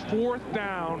 is 4th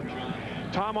down.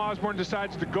 Tom Osborne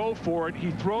decides to go for it.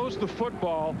 He throws the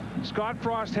football. Scott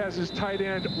Frost has his tight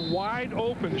end wide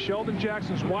open. Sheldon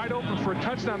Jackson's wide open for a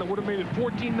touchdown that would have made it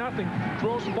 14-0.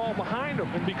 Throws the ball behind him,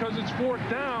 and because it's 4th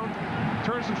down,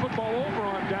 turns the football over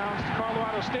on downs to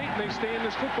Colorado State, and they stay in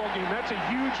this football game. That's a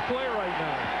huge play right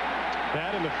now.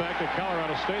 That and the fact that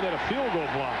Colorado State had a field goal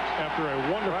block after a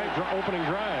wonderful opening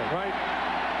drive. Right.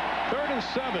 3rd and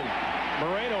 7.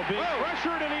 Moreno being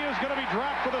pressured, and he is going to be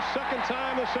dropped for the 2nd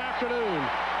time this afternoon.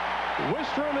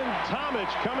 Wistrom and Tomic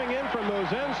coming in from those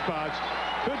end spots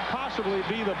could possibly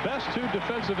be the best 2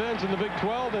 defensive ends in the Big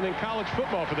 12 and in college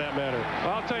football, for that matter.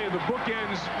 I'll tell you, the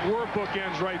bookends were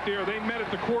bookends right there. They met at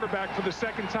the quarterback for the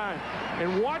 2nd time.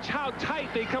 And watch how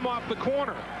tight they come off the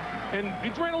corner. And he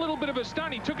ran a little bit of a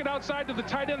stunt. He took it outside to the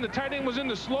tight end. The tight end was in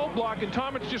the slow block, and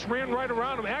Tomic just ran right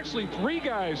around him. Actually, 3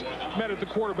 guys met at the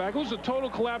quarterback. It was a total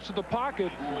collapse of the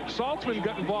pocket. Saltzman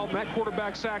got involved in that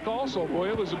quarterback sack also. Boy,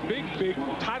 it was a big, big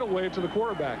tidal wave to the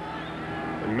quarterback.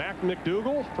 And Mac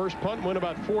McDougal, first punt, went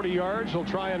about 40 yards. He'll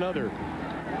try another.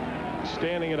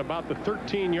 Standing at about the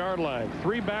 13-yard line.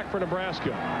 3 back for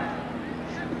Nebraska.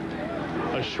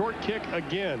 A short kick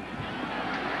again.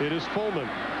 It is Fullman,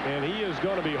 and he is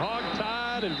going to be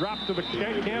hog-tied and dropped to the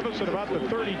canvas at about the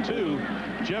 32.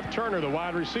 Jeff Turner, the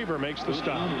wide receiver, makes the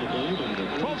stop.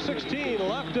 12:16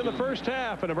 left in the first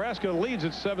half, and Nebraska leads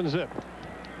at 7-zip.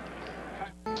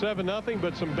 7-0,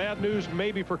 but some bad news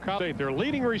maybe for Colorado State. Their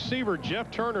leading receiver, Jeff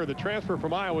Turner, the transfer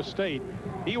from Iowa State,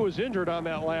 he was injured on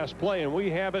that last play, and we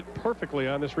have it perfectly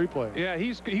on this replay. Yeah,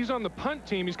 he's on the punt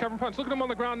team. He's covering punts. Look at him on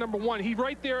the ground, number 1. He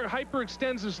right there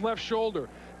hyperextends his left shoulder,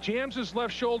 jams his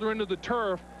left shoulder into the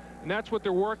turf, and that's what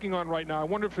they're working on right now. I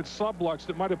wonder if it's sublux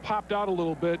that might have popped out a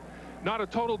little bit. Not a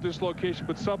total dislocation,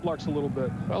 but sublux a little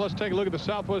bit. Well, let's take a look at the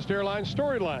Southwest Airlines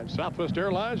storyline. Southwest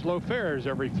Airlines, low fares,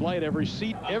 every flight, every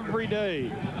seat, every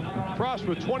day. Frost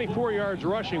with 24 yards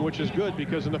rushing, which is good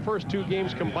because in the first 2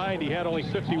 games combined, he had only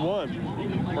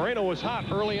 51. Moreno was hot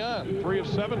early on, 3 of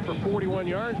 7 for 41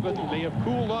 yards, but they have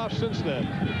cooled off since then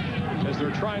as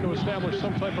they're trying to establish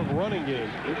some type of running game.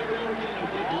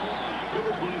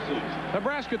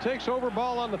 Nebraska takes over,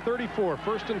 ball on the 34,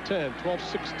 1st and 10,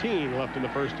 12:16 left in the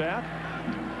first half.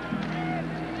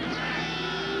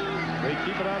 They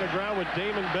keep it on the ground with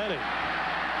Damon Benning.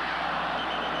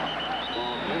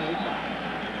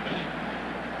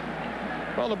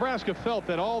 Well, Nebraska felt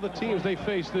that all the teams they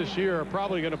face this year are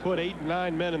probably going to put 8 and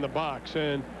 9 men in the box,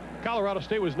 and Colorado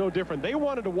State was no different. They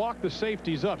wanted to walk the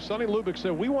safeties up. Sonny Lubick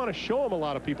said, we want to show them a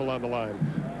lot of people on the line.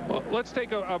 Well, let's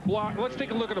take a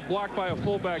look at a block by a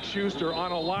fullback Schuster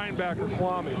on a linebacker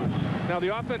Kwame. Now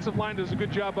the offensive line does a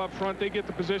good job up front. They get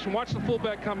the position. Watch the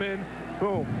fullback come in.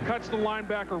 Boom. Cuts the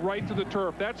linebacker right to the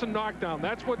turf. That's a knockdown.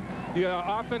 That's what the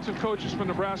offensive coaches from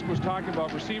Nebraska was talking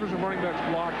about. Receivers and running backs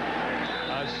blocking.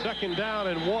 2nd down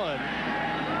and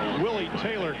 1. Willie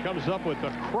Taylor comes up with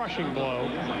a crushing blow.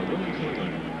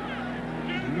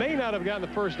 May not have gotten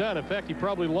the first down. In fact, he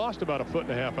probably lost about 1.5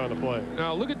 feet on the play.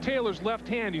 Now look at Taylor's left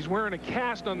hand. He's wearing a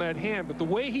cast on that hand, but the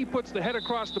way he puts the head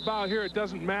across the bow here, it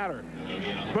doesn't matter.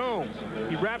 Boom.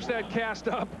 He wraps that cast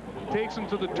up, takes him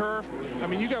to the turf. I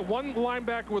mean, you got one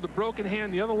linebacker with a broken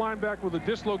hand, the other linebacker with a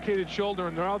dislocated shoulder,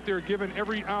 and they're out there giving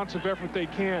every ounce of effort they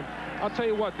can. I'll tell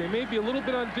you what, they may be a little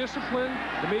bit undisciplined,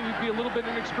 they may be a little bit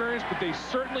inexperienced, but they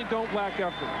certainly don't lack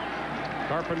effort.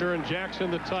 Carpenter and Jackson,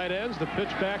 the tight ends. The pitch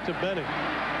back to Benning.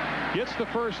 Gets the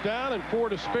first down and 4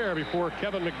 to spare before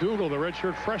Kevin McDougal, the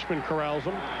redshirt freshman, corrals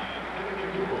him.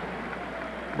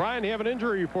 Brian, you have an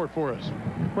injury report for us.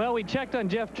 Well, we checked on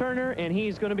Jeff Turner, and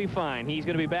he's going to be fine. He's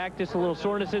going to be back. Just a little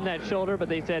soreness in that shoulder, but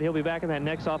they said he'll be back in that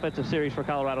next offensive series for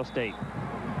Colorado State.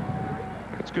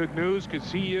 That's good news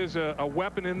because he is a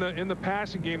weapon in the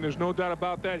passing game. There's no doubt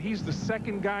about that. He's the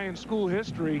 2nd guy in school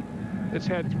history that's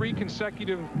had 3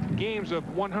 consecutive games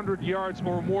of 100 yards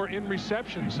or more in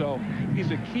reception. So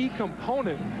he's a key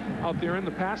component out there in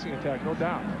the passing attack, no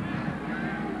doubt.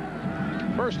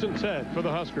 1st and 10 for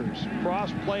the Huskers.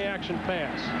 Frost play action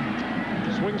pass.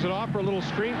 Swings it off for a little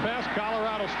screen pass.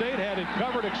 Colorado State had it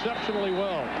covered exceptionally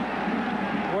well.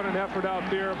 What an effort out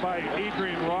there by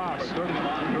Adrian Ross.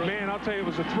 Man, I'll tell you, it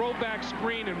was a throwback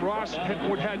screen, and Ross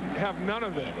would have none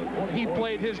of it. He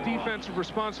played his defensive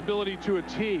responsibility to a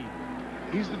T.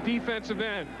 He's the defensive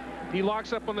end. He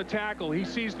locks up on the tackle. He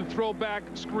sees the throwback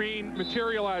screen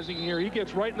materializing here. He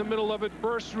gets right in the middle of it,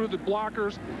 bursts through the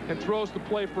blockers, and throws the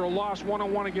play for a loss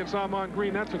one-on-one against Amon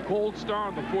Green. That's a gold star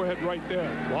on the forehead right there.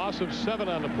 Loss of 7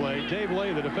 on the play. Dave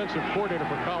Lay, the defensive coordinator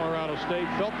for Colorado State,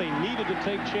 felt they needed to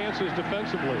take chances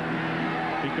defensively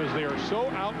because they are so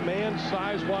outmanned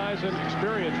size-wise and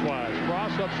experience-wise.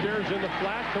 Cross upstairs in the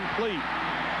flat, complete.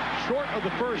 Short of the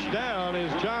first down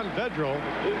is John Vedral,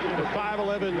 the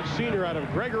 5'11" senior out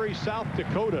of Gregory, South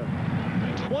Dakota.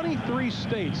 23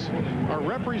 states are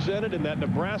represented in that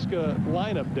Nebraska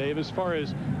lineup, Dave, as far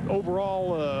as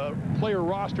overall player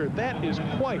roster. That is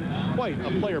quite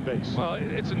a player base. Well,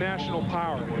 it's a national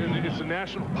power, and it's a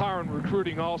national power in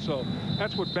recruiting also.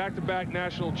 That's what back-to-back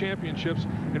national championships,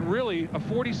 and really a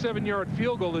 47-yard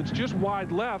field goal that's just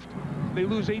wide left. They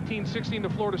lose 18-16 to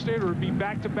Florida State, or it would be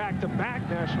back-to-back-to-back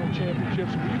national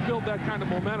championships. When you build that kind of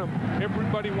momentum,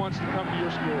 everybody wants to come to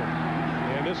your school.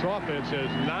 And this offense has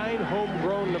 9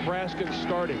 homegrown Nebraskans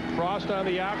starting. Frost on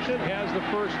the option, has the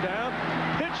first down.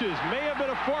 Pitches, may have been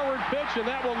a forward pitch, and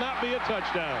that will not be a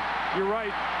touchdown. You're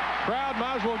right. Crowd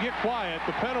might as well get quiet.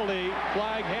 The penalty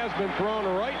flag has been thrown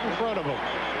right in front of them.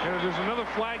 And there's another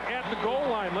flag at the goal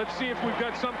line. Let's see if we've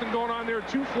got something going on there.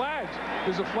 2 flags.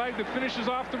 There's a flag that finishes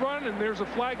off the run, and there's a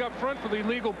flag up front for the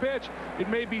illegal pitch. It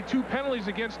may be 2 penalties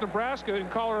against Nebraska,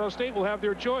 and Colorado State will have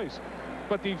their choice.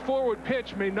 But the forward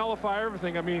pitch may nullify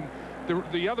everything. I mean,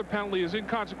 the other penalty is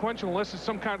inconsequential unless it's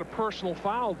some kind of personal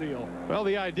foul deal. Well,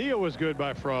 the idea was good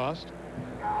by Frost.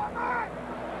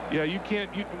 Yeah, you can't.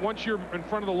 Once you're in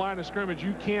front of the line of scrimmage,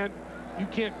 you can't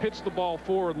pitch the ball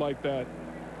forward like that.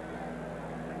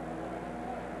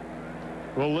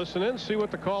 We'll listen in, see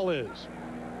what the call is.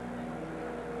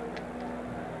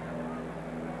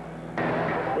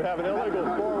 We have an illegal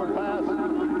forward pass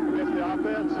against the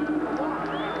offense.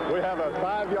 We have a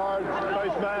 5-yard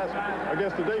face mask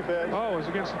against the defense. Oh, it's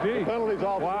against the D. The penalty's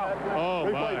off. Wow. Oh,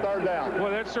 we play 3rd down. Well,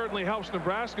 that certainly helps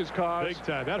Nebraska's cause. Big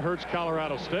time. That hurts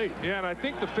Colorado State. Yeah, and I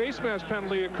think the face mask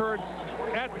penalty occurred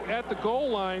at the goal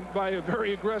line by a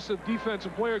very aggressive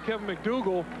defensive player, Kevin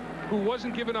McDougal, who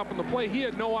wasn't giving up on the play. He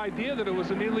had no idea that it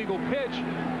was an illegal pitch.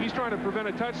 He's trying to prevent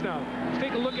a touchdown. Let's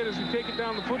take a look at it as we take it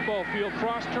down the football field.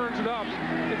 Frost turns it up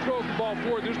and throws the ball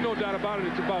forward. There's no doubt about it.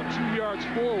 It's about 2 yards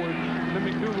forward. And then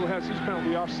McDougal has his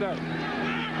penalty offset.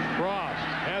 Frost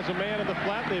has a man in the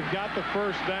flat. They've got the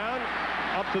first down.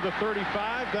 Up to the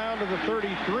 35, down to the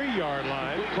 33-yard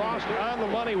line. Frost on the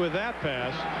money with that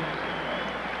pass.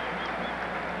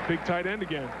 Big tight end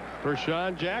again.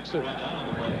 Vershawn Jackson,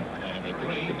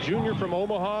 a junior from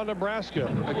Omaha, Nebraska.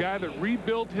 A guy that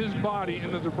rebuilt his body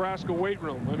in the Nebraska weight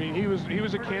room. I mean, he was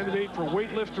a candidate for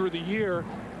weightlifter of the year,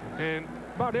 and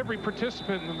about every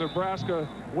participant in the Nebraska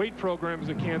weight program is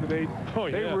a candidate. Oh,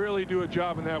 yeah. They really do a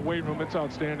job in that weight room. It's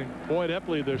outstanding. Boyd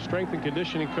Epley, their strength and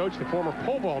conditioning coach, the former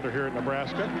pole vaulter here at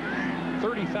Nebraska.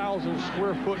 30,000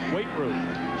 square foot weight room.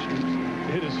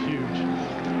 It is huge.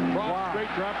 Wow.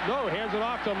 Straight drop. No, hands it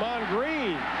off to Amon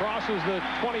Green. Crosses the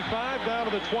 25 down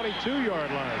to the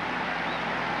 22-yard line.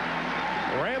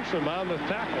 Ransom on the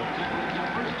tackle.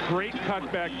 Great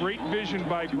cutback, great vision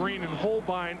by Green, and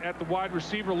Holbein at the wide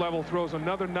receiver level throws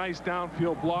another nice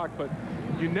downfield block, but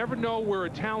you never know where a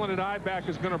talented I-back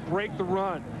is going to break the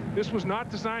run. This was not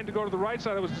designed to go to the right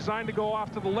side. It was designed to go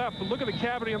off to the left, but look at the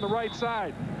cavity on the right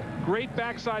side. Great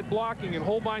backside blocking, and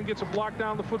Holbein gets a block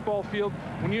down the football field.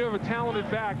 When you have a talented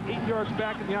back, 8 yards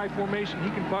back in the I formation, he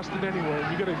can bust it anywhere.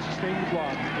 You got to sustain the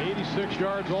block. 86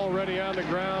 yards already on the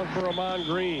ground for Amon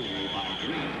Green.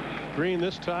 Green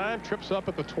this time trips up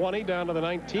at the 20 down to the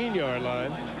 19-yard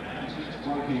line.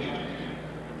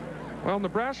 Well,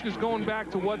 Nebraska's going back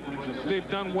to what they've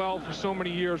done well for so many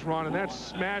years, Ron, and that's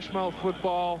smash mouth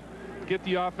football. Get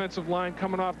the offensive line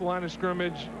coming off the line of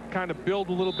scrimmage, kind of build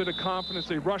a little bit of confidence.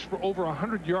 They rushed for over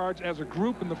 100 yards as a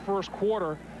group in the first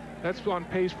quarter. That's on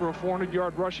pace for a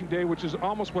 400-yard rushing day, which is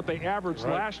almost what they averaged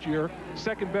last year.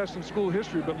 Second best in school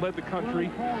history, but led the country.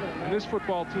 And this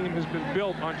football team has been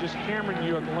built on just hammering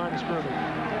you at the line of scrimmage.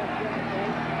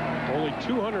 Only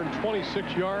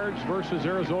 226 yards versus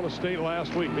Arizona State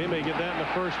last week. They may get that in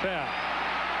the first half.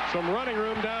 Some running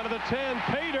room down to the 10.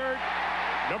 Pay dirt.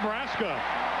 Nebraska.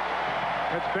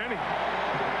 That's Benning.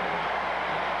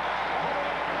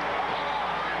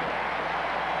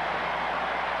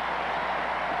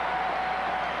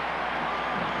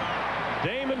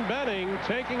 Damon Benning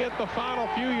taking it the final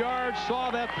few yards, saw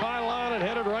that pylon and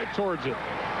headed right towards it.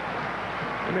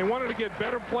 And they wanted to get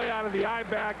better play out of the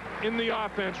I-back in the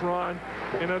offense, Ron.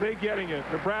 And are they getting it?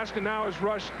 Nebraska now has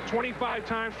rushed 25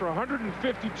 times for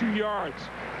 152 yards.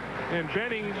 And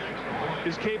Benning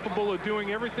is capable of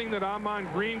doing everything that Amon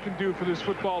Green can do for this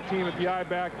football team at the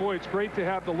I-back. Boy, it's great to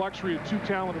have the luxury of two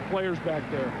talented players back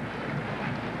there.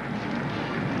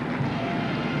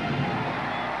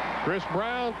 Chris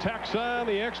Brown tacks on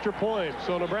the extra point.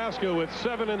 So Nebraska with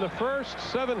 7 in the first,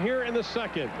 7 here in the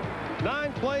second.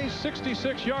 9 plays,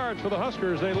 66 yards for the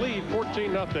Huskers. They lead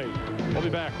 14-0. We'll be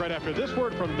back right after this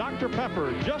word from Dr.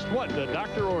 Pepper. Just what the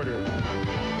doctor ordered.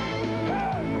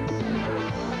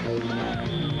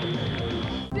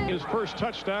 His first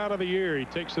touchdown of the year. He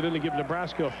takes it in to give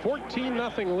Nebraska a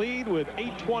 14-0 lead with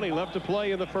 8:20 left to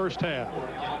play in the first half.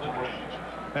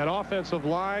 An offensive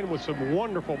line with some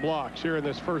wonderful blocks here in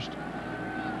this first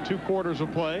 2 quarters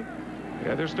of play.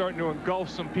 Yeah, they're starting to engulf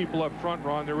some people up front,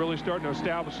 Ron. They're really starting to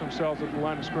establish themselves at the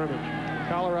line of scrimmage.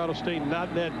 Colorado State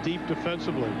not that deep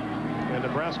defensively, and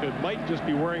Nebraska might just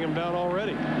be wearing them down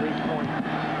already. Great point.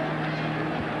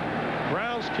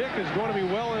 Brown's kick is going to be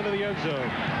well into the end zone,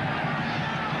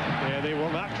 and they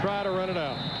will not try to run it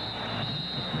out.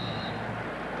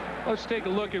 Let's take a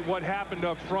look at what happened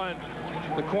up front.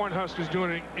 The Cornhuskers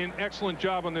doing an excellent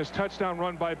job on this touchdown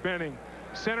run by Benning.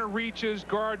 Center reaches,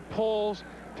 guard pulls,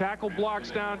 tackle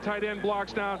blocks down, tight end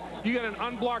blocks down. You got an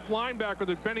unblocked linebacker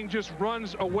that Benning just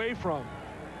runs away from.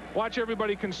 Watch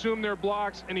everybody consume their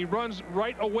blocks, and he runs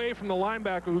right away from the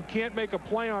linebacker who can't make a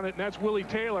play on it, and that's Willie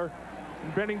Taylor.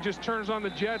 And Benning just turns on the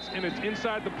jets, and it's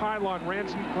inside the pylon.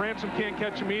 Ransom can't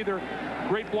catch him either.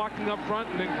 Great blocking up front,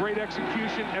 and then great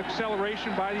execution,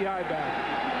 acceleration by the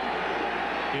I-back.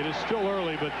 It is still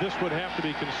early, but this would have to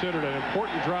be considered an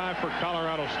important drive for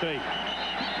Colorado State.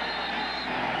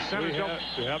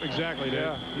 Yep, exactly.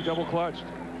 Yeah, he double clutched.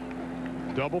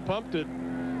 Double pumped it.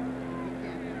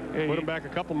 Hey, put him back a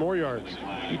couple more yards.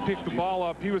 He picked the ball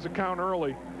up. He was a count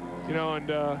early, you know, and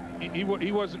he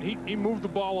moved the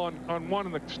ball on 1,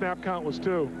 and the snap count was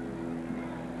 2.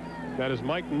 That is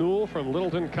Mike Newell from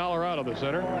Littleton, Colorado, the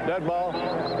center. Dead ball,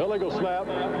 illegal snap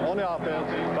on the offense,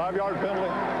 5-yard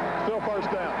penalty, still first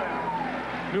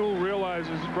down. Newell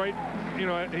realizes right, you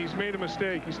know, he's made a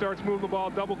mistake. He starts moving the ball,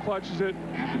 double clutches it.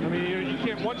 I mean, you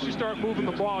can't, once you start moving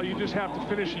the ball, you just have to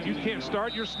finish it. You can't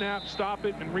start your snap, stop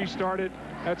it, and restart it.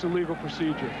 That's a legal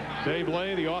procedure. Dave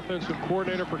Lay, the offensive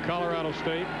coordinator for Colorado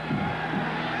State.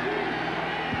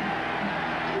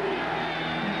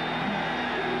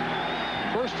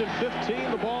 First and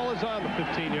 15, the ball is on the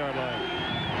 15-yard line.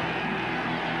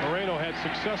 Moreno had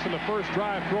success in the first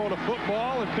drive throwing a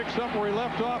football and picks up where he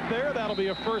left off there. That'll be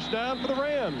a first down for the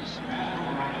Rams.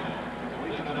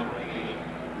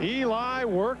 Eli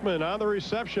Workman on the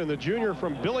reception, the junior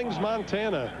from Billings,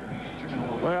 Montana.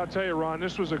 Well, I'll tell you, Ron,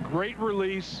 this was a great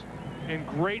release and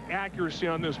great accuracy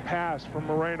on this pass from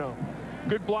Moreno.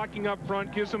 Good blocking up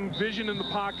front, gives him vision in the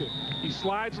pocket. He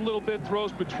slides a little bit,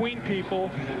 throws between people.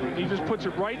 He just puts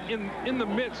it right in the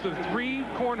midst of 3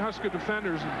 Cornhusker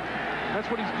defenders. That's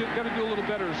what he's got to do a little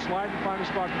better, is slide and find a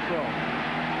spot to throw.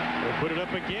 They put it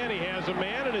up again. He has a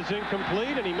man, and it's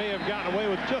incomplete, and he may have gotten away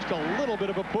with just a little bit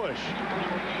of a push.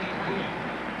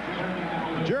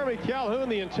 Jeremy Calhoun,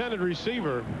 the intended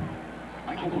receiver.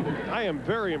 I am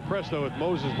very impressed, though, with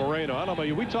Moses Moreno. I don't know about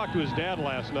you. We talked to his dad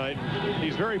last night.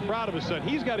 He's very proud of his son.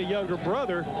 He's got a younger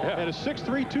brother and a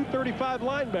 6'3", 235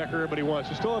 linebacker everybody wants.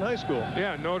 He's still in high school.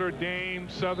 Yeah, Notre Dame,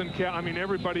 Southern Cal. I mean,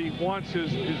 everybody wants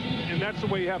his, and that's the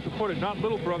way you have to put it. Not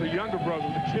little brother, younger brother.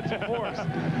 The kid's a horse.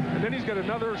 And then he's got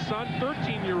another son,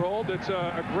 13-year-old, that's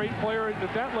a great player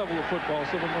at that level of football.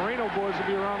 So the Moreno boys will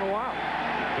be around a while.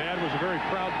 Dad was a very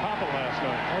proud papa last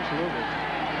night. Absolutely.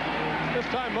 This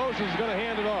time Moses is going to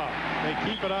hand it off. They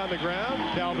keep it on the ground.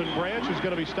 Calvin Branch is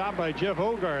going to be stopped by Jeff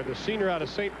Ogard, the senior out of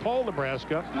St. Paul,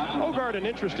 Nebraska. Ogard, an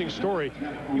interesting story.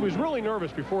 He was really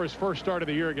nervous before his first start of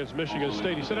the year against Michigan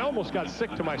State. He said, I almost got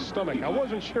sick to my stomach. I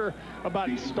wasn't sure about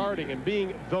starting and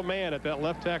being the man at that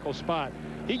left tackle spot.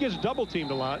 He gets double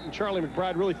teamed a lot, and Charlie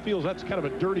McBride really feels that's kind of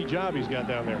a dirty job he's got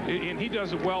down there. And he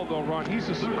does it well, though, Ron. He's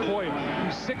a sequoia.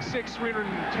 He's 6'6",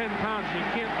 310 pounds, and you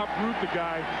can't uproot the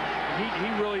guy.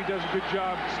 He really does a good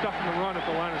job stuffing the run at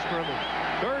the line of scrimmage.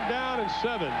 3rd down and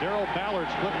 7. Darrell Ballard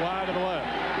split wide to the left.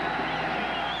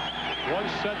 One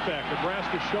setback.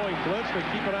 Nebraska showing blitz. They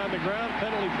keep it on the ground.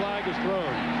 Penalty flag is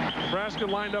thrown. Nebraska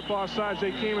lined up offsides.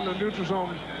 They came in the neutral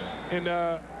zone, and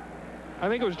I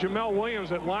think it was Jamel Williams,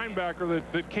 that linebacker,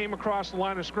 that came across the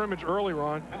line of scrimmage early,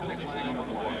 Ron.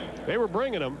 They were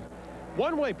bringing him.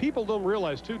 One way people don't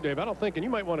realize, too, Dave, I don't think, and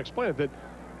you might want to explain it, that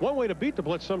one way to beat the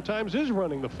blitz sometimes is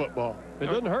running the football. It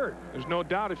doesn't hurt. There's no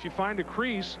doubt. If you find a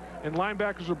crease and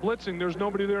linebackers are blitzing, there's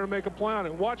nobody there to make a play on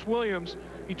it. Watch Williams.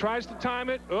 He tries to time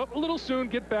it. Oh, a little soon.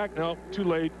 Get back. No, too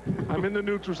late. I'm in the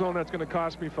neutral zone. That's going to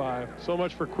cost me 5. So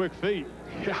much for quick feet.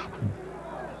 Yeah.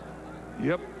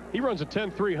 Yep. He runs a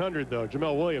 10-300 though,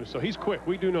 Jamel Williams, so he's quick.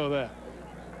 We do know that.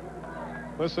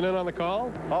 Listen in on the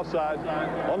call. Offside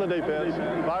on the defense.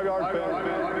 5-yard penalty.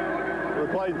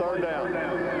 Replay 3rd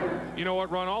down. You know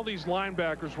what, Ron? All these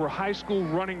linebackers were high school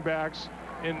running backs.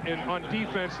 And on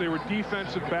defense, they were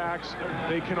defensive backs.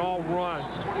 They can all run.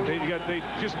 They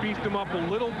just beefed them up a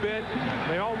little bit.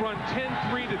 They all run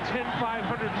 10-3 to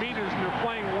 10-500 meters, and they're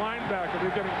playing linebacker.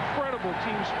 They've got incredible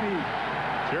team speed.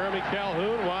 Jeremy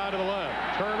Calhoun wide to the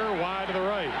left. Turner wide to the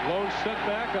right. Lone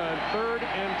setback on 3rd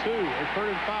and 2, or 3rd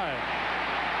and 5.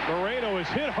 Moreno is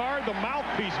hit hard. The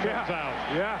mouthpiece comes out.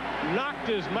 Yeah. Knocked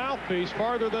his mouthpiece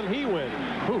farther than he went.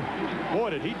 Whew.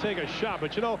 Boy, did he take a shot.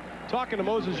 But, you know, talking to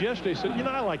Moses yesterday, he said, you know,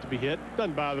 I like to be hit.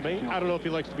 Doesn't bother me. I don't know if he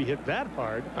likes to be hit that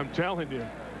hard. I'm telling you.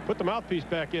 Put the mouthpiece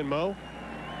back in, Mo.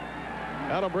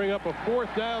 That'll bring up a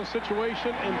 4th down situation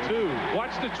and 2.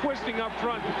 Watch the twisting up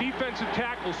front. The defensive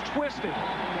tackle's twisting,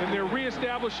 and they're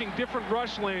reestablishing different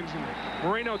rush lanes. And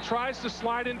Moreno tries to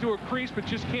slide into a crease, but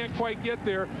just can't quite get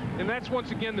there. And that's,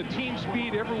 once again, the team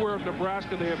speed everywhere in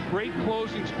Nebraska. They have great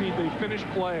closing speed. They finish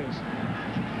plays.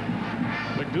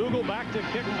 McDougal back to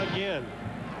kick again.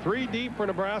 3 deep for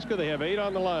Nebraska. They have 8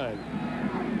 on the line.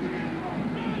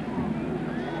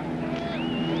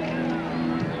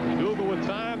 With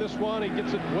time, this one, he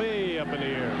gets it way up in the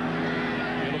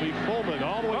air. It'll be Fullman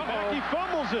all the way back. He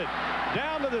fumbles it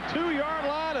down to the 2-yard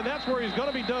line, and that's where he's going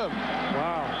to be done.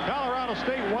 Wow. Colorado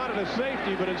State wanted a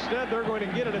safety, but instead they're going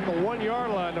to get it at the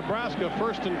 1-yard line. Nebraska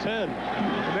 1st and 10.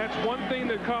 And that's one thing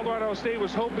that Colorado State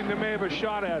was hoping they may have a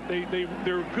shot at.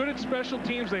 They're good at special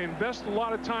teams. They invest a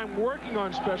lot of time working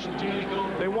on special teams.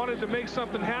 They wanted to make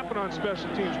something happen on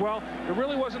special teams. Well, it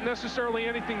really wasn't necessarily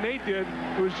anything they did.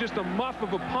 It was just a muff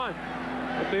of a punt.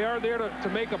 But they are there to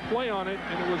make a play on it,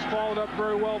 and it was followed up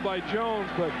very well by Jones.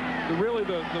 But really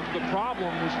the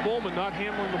problem was Fullman not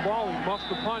handling the ball. He muffed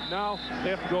the punt. Now they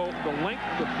have to go the length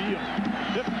of the field.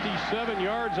 57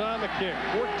 yards on the kick.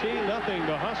 14-0.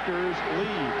 The Huskers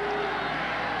lead.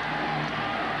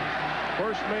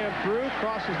 First man through,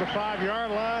 crosses the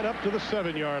 5-yard line up to the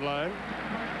 7-yard line.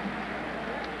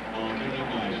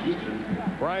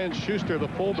 Brian Schuster, the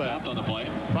fullback,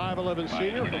 5'11"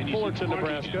 senior from Fullerton,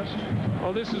 Nebraska.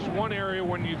 Well, this is one area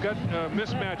when you've got a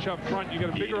mismatch up front. You got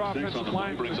a bigger offensive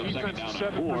line, the defensive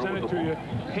 7 presented to you.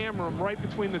 Hammer them right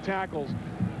between the tackles.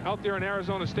 Out there in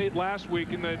Arizona State last week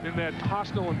in that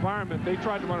hostile environment, they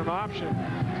tried to run an option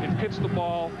and pitched the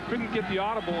ball, couldn't get the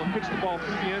audible, and pitched the ball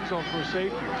through the end zone for a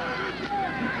safety.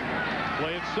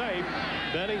 Play it safe.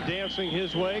 Benning dancing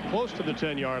his way close to the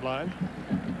 10-yard line.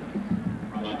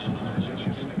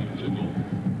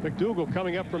 McDougal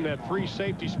coming up from that free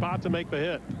safety spot to make the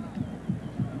hit.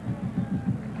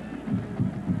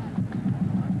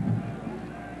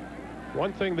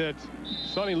 One thing that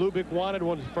Sonny Lubick wanted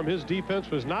from his defense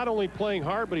was not only playing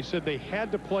hard, but he said they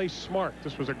had to play smart.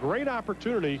 This was a great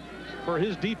opportunity for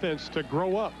his defense to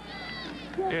grow up.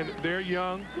 And they're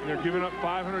young. They're giving up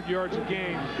 500 yards a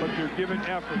game, but they're giving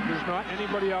effort. There's not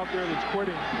anybody out there that's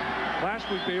quitting. Last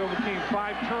week they overcame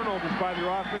 5 turnovers by their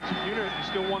offensive unit and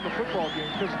still won the football game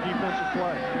because of defensive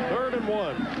play. 3rd and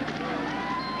 1.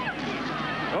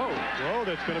 Oh,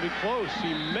 that's going to be close.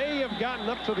 He may have gotten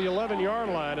up to the 11-yard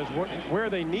line is where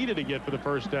they needed to get for the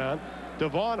first down.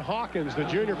 Devon Hawkins, the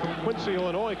junior from Quincy,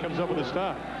 Illinois, comes up with a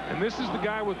stop. And this is the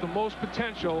guy with the most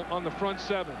potential on the front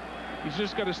 7. He's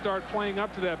just got to start playing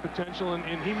up to that potential,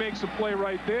 and he makes a play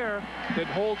right there that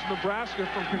holds Nebraska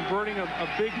from converting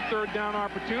a big 3rd down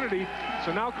opportunity.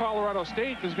 So now Colorado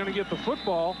State is going to get the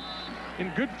football in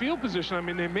good field position. I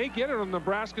mean, they may get it on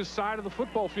Nebraska's side of the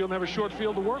football field and have a short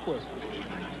field to work with.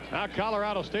 Now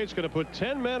Colorado State's going to put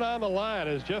 10 men on the line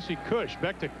as Jesse Cush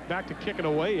back to kick it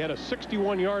away. He had a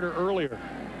 61-yarder earlier.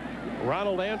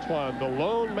 Ronald Antoine, the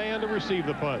lone man to receive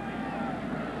the punt.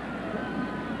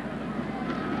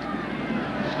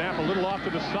 Snap a little off to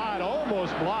the side,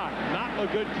 almost blocked. Not a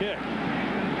good kick.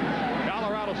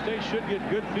 Colorado State should get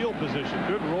good field position.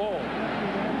 Good roll.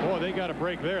 Boy, they got a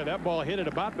break there. That ball hit at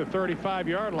about the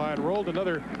 35-yard line, rolled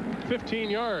another 15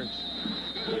 yards.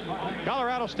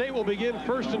 Colorado State will begin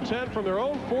 1st and 10 from their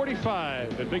own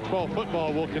 45. And Big 12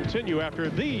 football will continue after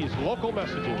these local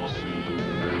messages.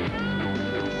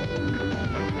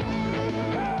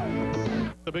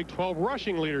 The Big 12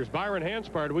 rushing leaders, Byron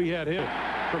Hanspard, we had him.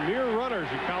 Premier runners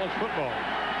in college football.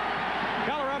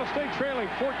 Colorado State trailing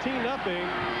 14-0.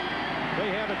 They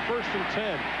have it 1st and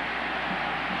 10.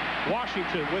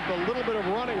 Washington with a little bit of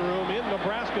running room in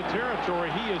Nebraska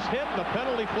territory. He is hit. The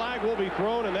penalty flag will be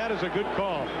thrown, and that is a good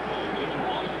call.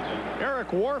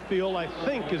 Eric Warfield, I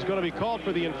think, is going to be called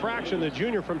for the infraction. The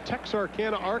junior from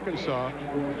Texarkana, Arkansas.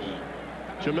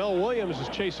 Jamel Williams is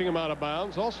chasing him out of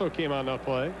bounds. Also came on that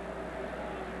play.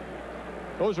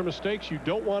 Those are mistakes you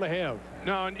don't want to have.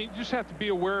 No, and you just have to be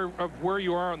aware of where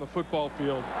you are on the football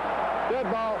field. Dead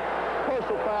ball,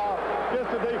 personal foul, gets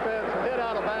the defense, hit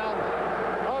out of bounds,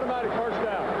 automatic first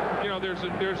down. You know, there's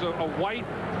a white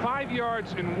 5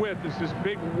 yards in width. Is this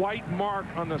big white mark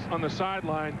on the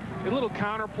sideline. A little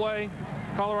counter play.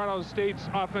 Colorado State's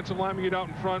offensive lineman get out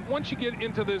in front. Once you get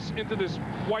into this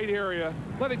white area,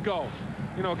 let it go.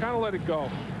 You know, kind of let it go.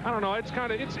 I don't know. It's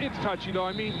touchy though.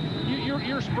 I mean,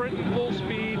 you're sprinting full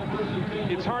speed.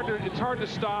 It's hard to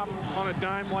stop on a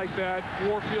dime like that.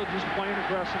 Warfield just playing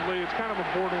aggressively. It's kind of a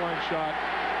borderline shot.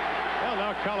 Well,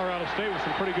 now Colorado State with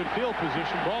some pretty good field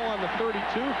position. Ball on the 32,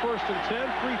 first and 10,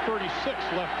 3:36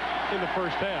 left in the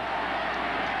first half.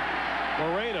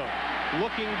 Moreno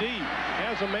looking deep.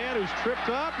 Has a man who's tripped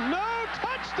up. No,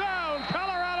 touchdown,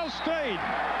 Colorado State.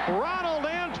 Ronald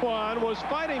Antoine was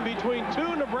fighting between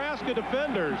two Nebraska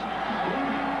defenders.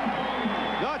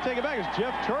 No, I take it back. It's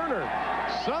Jeff Turner.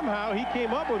 Somehow he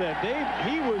came up with that. Dave,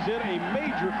 he was in a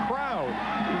major crowd.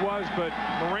 He was, but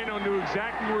Moreno knew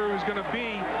exactly where he was going to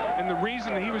be, and the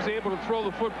reason that he was able to throw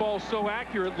the football so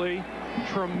accurately,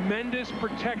 tremendous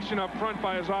protection up front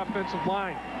by his offensive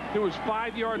line. There was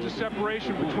 5 yards of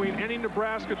separation between any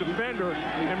Nebraska defender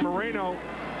and Moreno.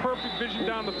 Perfect vision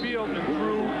down the field and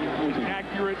threw an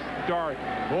accurate dart.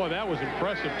 Boy, that was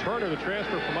impressive. Turner, the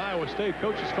transfer from Iowa State.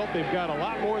 Coaches felt they've got a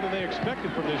lot more than they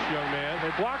expected from this young man. They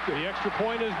blocked it. The extra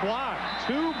point is blocked.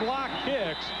 2 block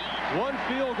kicks, 1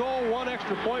 field goal, 1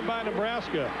 extra point by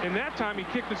Nebraska. And that time he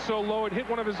kicked it so low it hit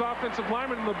one of his offensive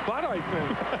linemen in the butt, I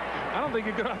think. I don't think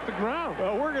it got off the ground.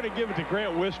 Well, we're going to give it to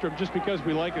Grant Wistrom just because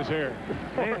we like his hair.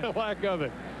 For the lack of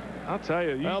it. I'll tell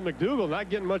you. Al McDougal not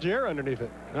getting much air underneath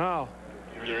it. No.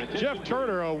 Jeff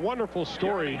Turner, a wonderful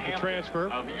story to transfer.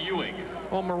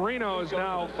 Well, Moreno is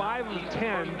now 5 of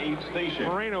 10.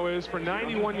 Moreno is for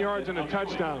 91 yards and a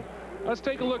touchdown. Let's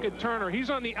take a look at Turner. He's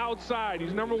on the outside.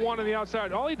 He's number 1 on the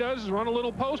outside. All he does is run a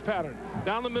little post pattern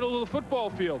down the middle of the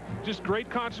football field. Just great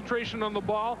concentration on the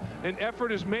ball, and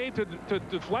effort is made to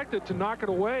deflect it, to knock it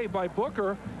away by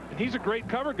Booker. And he's a great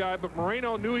cover guy, but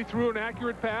Moreno knew he threw an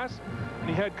accurate pass, and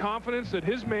he had confidence that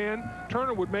his man,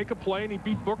 Turner, would make a play, and he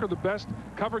beat Booker, the best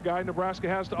cover guy Nebraska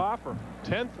has to offer.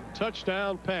 10th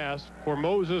touchdown pass for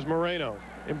Moses Moreno.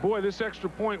 And boy, this extra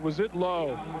point was it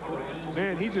low.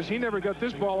 Man, he never got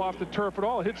this ball off the turf at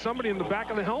all. It hit somebody in the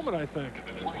back of the helmet, I think.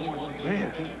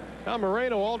 Man. Now,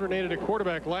 Moreno alternated at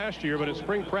quarterback last year, but in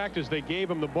spring practice they gave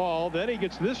him the ball. Then he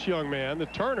gets this young man, the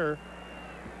Turner.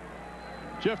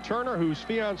 Jeff Turner, whose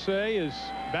fiance is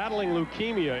battling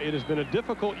leukemia. It has been a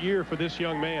difficult year for this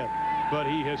young man, but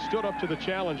he has stood up to the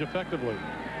challenge effectively.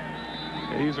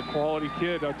 Yeah, he's a quality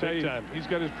kid, I'll tell you. He's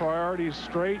got his priorities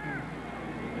straight, and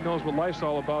he knows what life's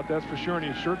all about, that's for sure, and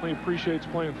he certainly appreciates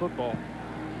playing football.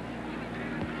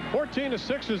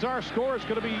 14-6 is our score. It's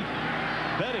going to be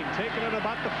Benning taking it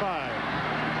about the 5.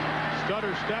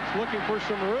 Stutter steps, looking for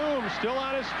some room, still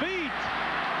on his feet.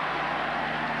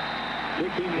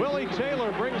 Willie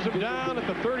Taylor brings him down at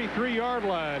the 33-yard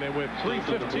line, and with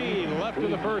 3:15 left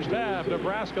in the first half,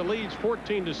 Nebraska leads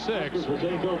 14-6.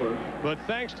 But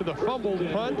thanks to the fumbled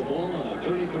punt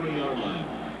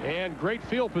and great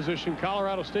field position,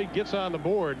 Colorado State gets on the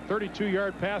board.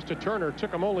 32-yard pass to Turner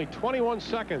took him only 21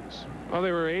 seconds. Well,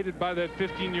 they were aided by that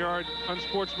 15-yard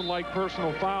unsportsmanlike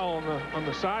personal foul on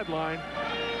the sideline.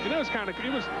 And it was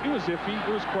iffy.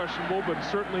 It was questionable, but it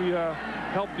certainly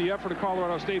helped the effort of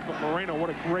Colorado State. But Moreno, what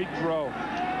a great throw.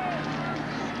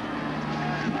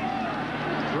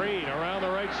 Green around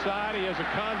the right side. He has a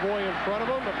convoy in front of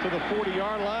him up to the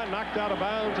 40-yard line, knocked out of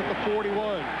bounds at the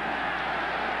 41.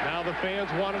 Now the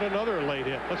fans wanted another late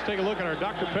hit. Let's take a look at our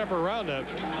Dr. Pepper roundup.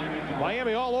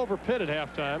 Miami all over Pitt at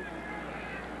halftime.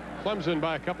 Clemson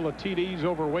by a couple of TDs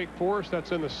over Wake Forest.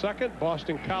 That's in the second.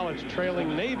 Boston College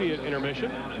trailing Navy at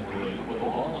intermission.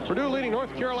 Purdue leading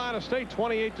North Carolina State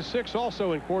 28-6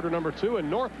 also in quarter number 2. And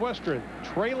Northwestern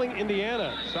trailing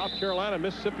Indiana. South Carolina,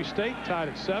 Mississippi State tied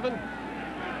at 7.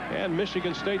 And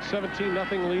Michigan State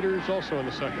 17-0 leaders also in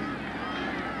the second.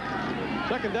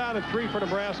 Second down and 3 for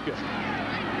Nebraska.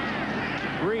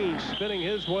 Green spinning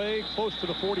his way close to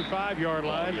the 45-yard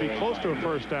line. Be close to a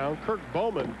first down. Kirk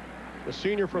Bowman, the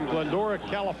senior from Glendora,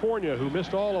 California, who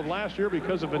missed all of last year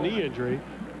because of a knee injury,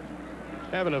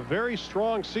 having a very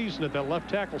strong season at that left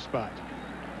tackle spot.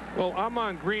 Well,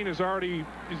 Amon Green is already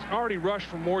rushed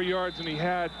for more yards than he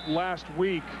had last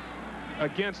week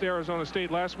against Arizona State.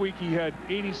 Last week he had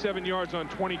 87 yards on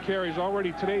 20 carries.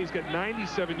 Already today he's got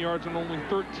 97 yards on only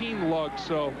 13 lugs.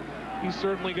 So he's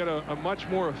certainly got a much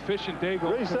more efficient day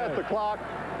going. Reset the clock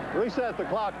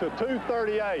to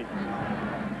 2:38.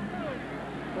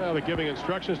 Well, they're giving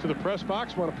instructions to the press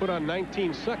box. Want to put on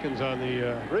 19 seconds on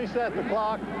the... Reset the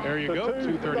clock. There you go,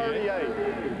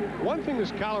 2:38. One thing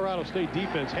this Colorado State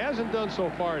defense hasn't done so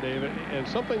far, David, and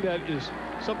something that is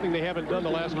something they haven't done the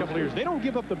last couple of years, they don't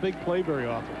give up the big play very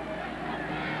often.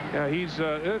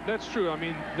 Yeah, that's true. I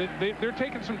mean, they're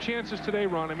taking some chances today,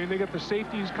 Ron. I mean, they got the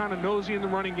safeties kind of nosy in the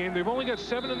running game. They've only got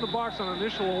 7 in the box on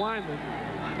initial alignment.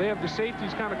 They have the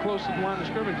safeties kind of close to the line of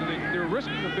scrimmage, and they're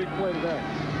risking a big play today.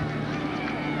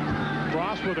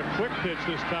 Ross with a quick pitch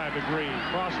this time to Green.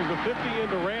 Crosses the 50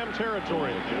 into Ram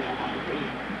territory.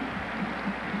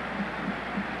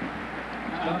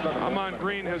 Amon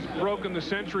Green has broken the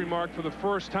century mark for the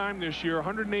first time this year.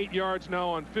 108 yards now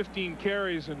on 15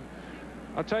 carries, and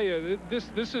I'll tell you, this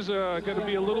is going to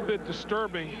be a little bit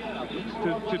disturbing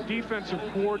to defensive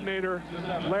coordinator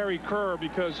Larry Kerr,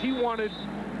 because he wanted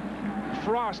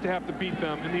Frost to have to beat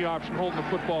them in the option holding the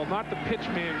football, not the pitch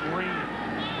man Green.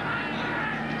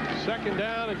 Second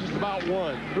down and just about 1.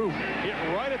 Ooh, hit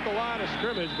right at the line of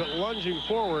scrimmage, but lunging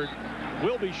forward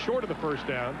will be short of the first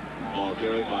down.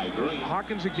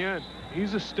 Hawkins again.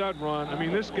 He's a stud, Ron. I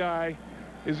mean, this guy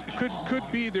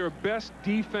could be their best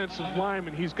defensive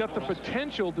lineman. He's got the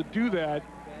potential to do that.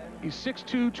 He's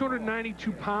 6'2",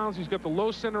 292 pounds. He's got the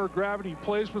low center of gravity. He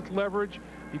plays with leverage.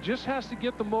 He just has to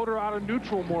get the motor out of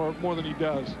neutral more than he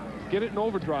does. Get it in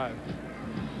overdrive.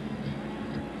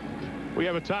 We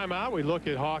have a timeout. We look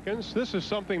at Hawkins. This is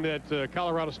something that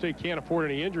Colorado State can't afford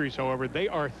any injuries, however. They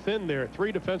are thin there.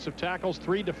 3 defensive tackles,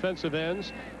 3 defensive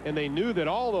ends, and they knew that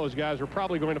all those guys were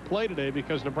probably going to play today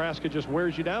because Nebraska just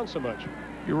wears you down so much.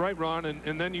 You're right, Ron,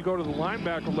 and then you go to the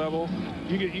linebacker level.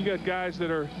 You got guys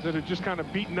that are just kind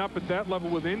of beaten up at that level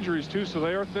with injuries too, so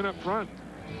they are thin up front.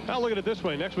 Now look at it this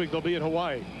way. Next week they'll be in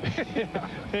Hawaii.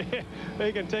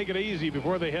 They can take it easy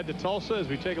before they head to Tulsa as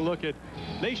we take a look at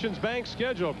Nations Bank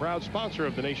schedule. Proud sponsor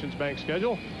of the Nations Bank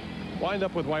schedule. Wind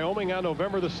up with Wyoming on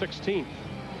November the 16th.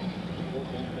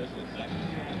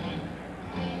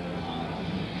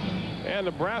 And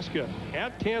Nebraska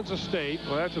at Kansas State.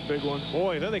 Well, that's a big one.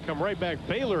 Boy, then they come right back.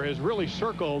 Baylor has really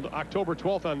circled October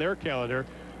 12th on their calendar.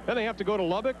 Then they have to go to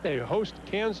Lubbock. They host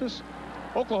Kansas.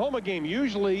 Oklahoma game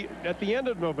usually at the end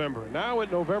of November. Now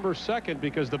at November 2nd,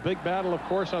 because the big battle, of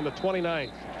course, on the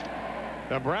 29th.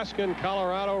 Nebraska and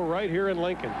Colorado right here in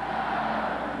Lincoln.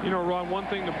 You know, Ron, one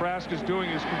thing Nebraska's doing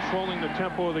is controlling the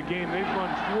tempo of the game. They've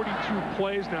run 42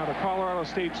 plays now to Colorado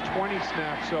State's 20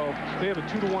 snaps, so they have a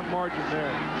 2-to-1 margin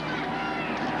there.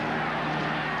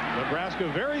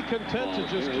 Nebraska very content to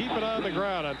just keep it on the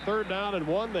ground. On 3rd down and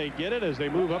 1, they get it as they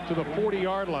move up to the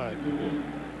 40-yard line.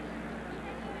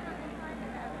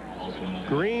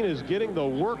 Green is getting the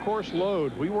workhorse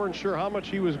load. We weren't sure how much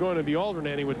he was going to be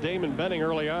alternating with Damon Benning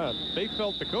early on. They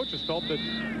felt, the coaches felt, that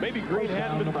maybe Green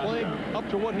hadn't been playing up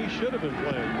to what he should have been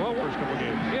playing. Well, first couple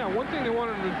games. Yeah, one thing they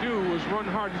wanted him to do was run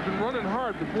hard. He's been running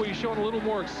hard, but boy, he's showing a little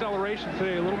more acceleration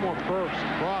today, a little more burst.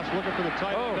 Ross looking for the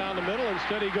tight end down the middle.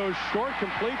 Instead, he goes short,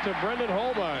 complete to Brendan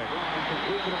Holbein.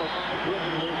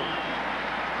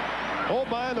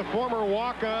 Holbein, the former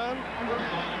walk-on,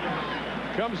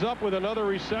 comes up with another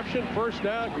reception. First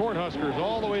down, Cornhuskers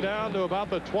all the way down to about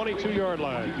the 22-yard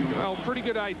line. Well, pretty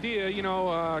good idea. You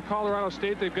know, Colorado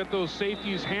State, they've got those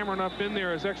safeties hammering up in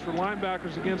there as extra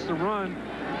linebackers against the run.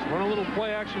 Run a little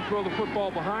play action, throw the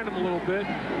football behind them a little bit.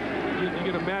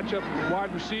 You get a matchup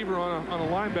wide receiver on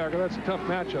a linebacker. That's a tough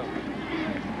matchup.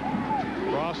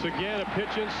 Ross again, a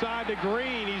pitch inside to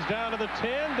Green. He's down to the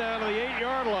 10, down to the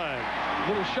 8-yard line.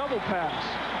 Little shovel pass.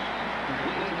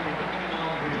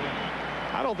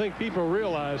 I don't think people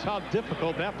realize how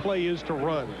difficult that play is to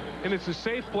run. And it's a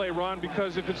safe play, Ron,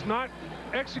 because if it's not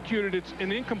executed, it's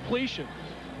an incompletion.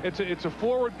 It's a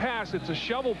forward pass. It's a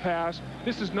shovel pass.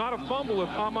 This is not a fumble if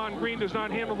Amon Green does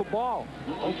not handle the ball.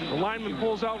 The lineman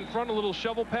pulls out in front, a little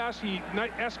shovel pass. He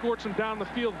escorts him down the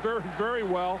field very, very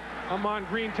well. Amon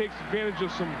Green takes advantage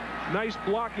of some nice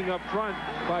blocking up front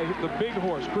by the big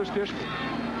horse, Chris Dishman.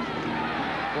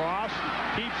 Ross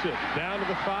keeps it down to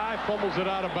the 5, fumbles it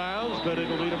out of bounds, but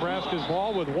it'll be Nebraska's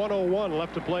ball with 1:01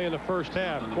 left to play in the first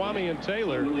half. Kwame and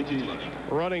Taylor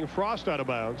running Frost out of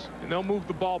bounds. And they'll move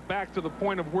the ball back to the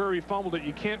point of where he fumbled it.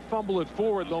 You can't fumble it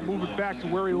forward. They'll move it back to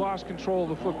where he lost control of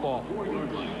the football.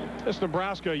 This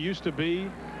Nebraska used to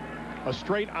be a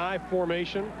straight I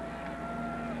formation.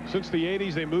 Since the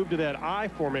 80s, they moved to that I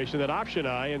formation, that option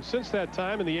I, and since that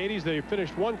time in the 80s, they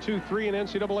finished 1, 2, 3 in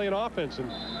NCAA in offense.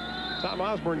 And Tom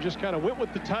Osborne just kind of went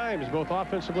with the times, both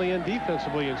offensively and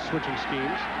defensively, in switching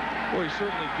schemes. Well, he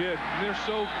certainly did. And they're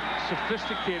so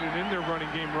sophisticated in their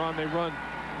running game, Ron. They run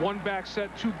 1-back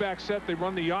set, 2-back set. They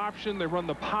run the option. They run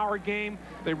the power game.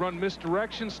 They run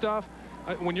misdirection stuff.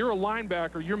 when you're a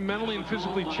linebacker, you're mentally and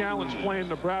physically challenged playing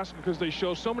Nebraska because they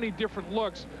show so many different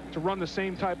looks to run the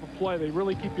same type of play. They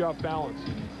really keep you off balance.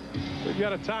 We've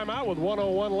got a timeout with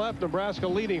 1:01 left. Nebraska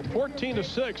leading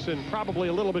 14-6, and probably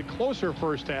a little bit closer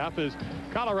first half, as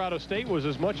Colorado State was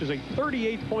as much as a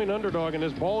 38-point underdog in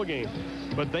this ball game.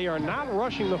 But they are not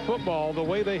rushing the football the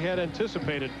way they had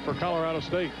anticipated for Colorado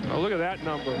State. Oh, look at that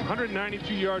number.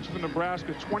 192 yards for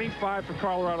Nebraska, 25 for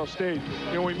Colorado State.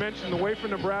 You know, we mentioned the way for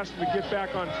Nebraska to get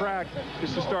back on track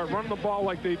is to start running the ball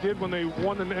like they did when they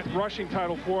won the rushing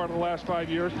title 4 out of the last 5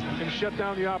 years and shut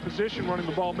down the opposition running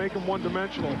the ball, make them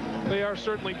one-dimensional. They are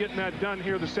certainly getting that done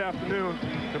here this afternoon.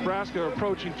 Nebraska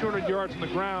approaching 200 yards on the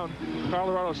ground.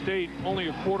 Colorado State only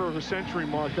a quarter of a century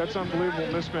mark. That's unbelievable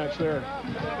mismatch there.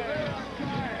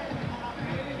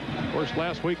 Of course,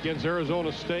 last week against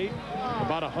Arizona State,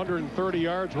 about 130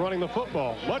 yards running the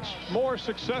football. Much more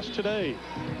success today.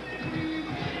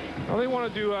 Well, they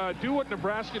want to do what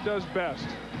Nebraska does best.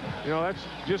 You know, that's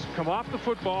just come off the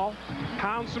football,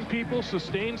 pound some people,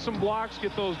 sustain some blocks,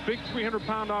 get those big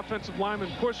 300-pound offensive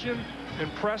linemen pushing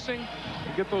and pressing,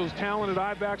 and get those talented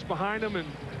I-backs behind them and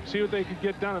see what they could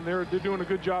get done. And they're doing a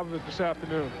good job of it this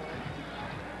afternoon.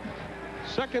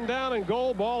 Second down and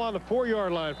goal, ball on the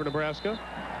 4-yard line for Nebraska.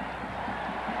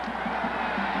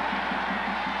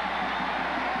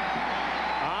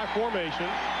 I formation.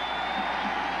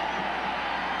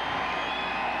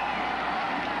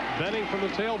 Benning from the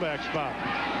tailback spot.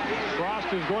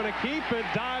 Frost is going to keep it,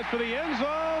 dives for the end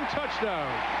zone, touchdown.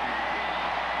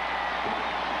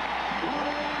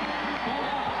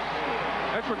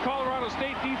 That's what Colorado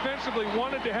State defensively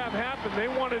wanted to have happen. They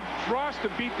wanted Frost to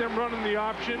beat them running the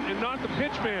option and not the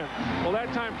pitch man. Well,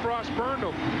 that time Frost burned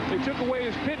him. They took away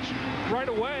his pitch right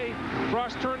away.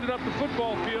 Frost turned it up the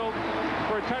football field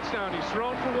for a touchdown. He's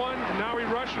thrown for one, and now he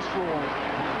rushes for one.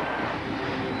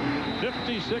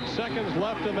 56 seconds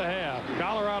left in the half.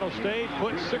 Colorado State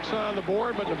put 6 on the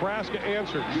board, but Nebraska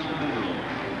answers.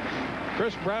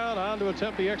 Chris Brown on to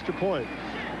attempt the extra point.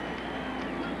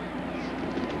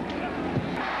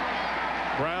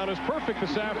 Brown is perfect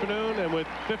this afternoon, and with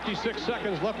 56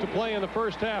 seconds left to play in the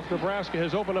first half, Nebraska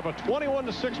has opened up a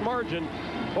 21-6 margin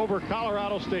over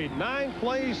Colorado State. 9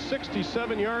 plays,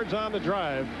 67 yards on the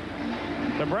drive.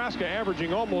 Nebraska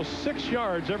averaging almost 6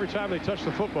 yards every time they touch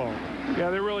the football.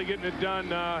 Yeah, they're really getting it done.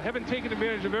 Haven't taken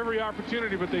advantage of every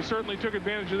opportunity, but they certainly took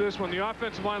advantage of this one. The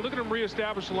offensive line, look at them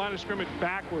reestablish the line of scrimmage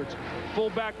backwards.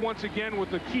 Fullback once again with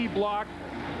the key block.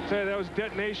 That was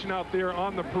detonation out there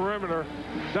on the perimeter.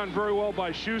 Done very well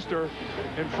by Schuster.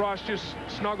 And Frost just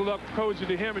snuggled up cozy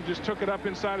to him and just took it up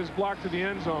inside his block to the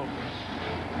end zone.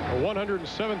 A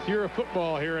 107th year of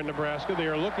football here in Nebraska. They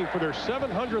are looking for their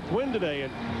 700th win today,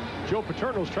 and Joe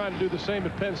Paterno's trying to do the same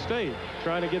at Penn State,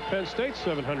 trying to get Penn State's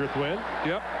 700th win.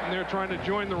 Yep, and they're trying to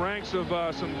join the ranks of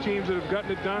some teams that have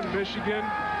gotten it done. Michigan,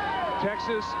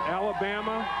 Texas,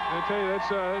 Alabama. And I tell you, that's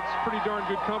pretty darn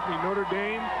good company. Notre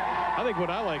Dame. I think what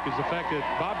I like is the fact that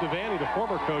Bob Devaney, the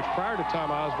former coach prior to Tom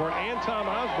Osborne, and Tom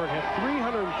Osborne have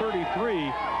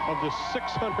 333 of the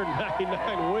 699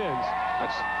 wins.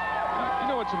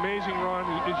 You know what's amazing, Ron,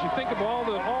 is you think of all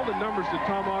the numbers that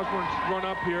Tom Osborne's run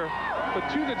up here, but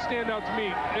 2 that stand out to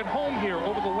me. At home here,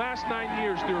 over the last 9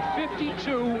 years, they're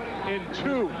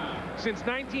 52-2. Since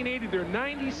 1980, they're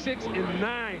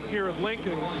 96-9 here at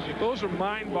Lincoln. Those are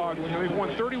mind-boggling. They've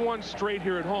won 31 straight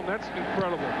here at home. That's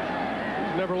incredible.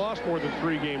 Never lost more than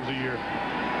 3 games a year.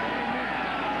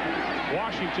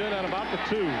 Washington at about the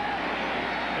 2.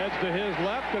 Heads to his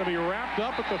left, going to be wrapped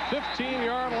up at the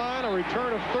 15-yard line. A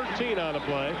return of 13 on the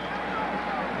play.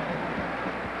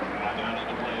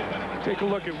 Take a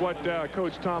look at what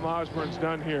Coach Tom Osborne's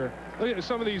done here. Look at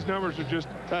some of these numbers are just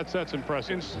that's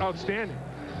impressive. Outstanding.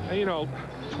 You know,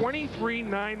 23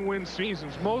 9-win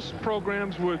seasons. Most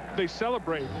programs they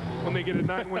celebrate when they get a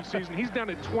 9-win season. He's done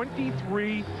it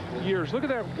 23 years. Look at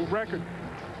that record.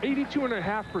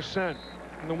 82.5%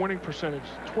 in the winning percentage.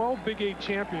 12 Big 8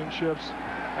 championships.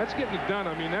 That's getting it done.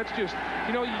 I mean, that's just,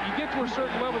 you know, you get to a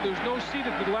certain level, there's no seat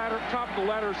at the top of the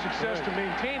ladder of success to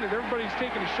maintain it. Everybody's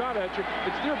taking a shot at you.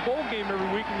 It's their bowl game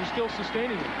every week, and you're still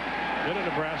sustaining it. Been in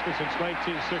Nebraska since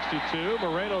 1962.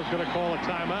 Moreno's going to call a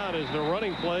timeout as the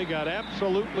running play got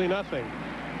absolutely nothing.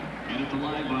 And at the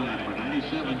live line for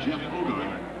 97, Jeff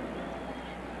Bogart.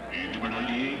 And number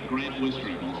 98, Grant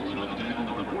Wistrom. Also in on the tackle,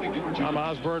 number 42. Tom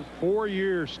Osborne,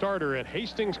 4-year starter at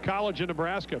Hastings College in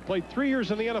Nebraska. Played 3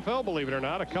 years in the NFL, believe it or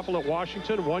not. A couple at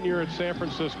Washington, 1 year at San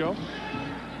Francisco.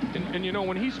 And you know,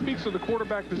 when he speaks of the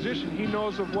quarterback position, he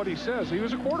knows of what he says. He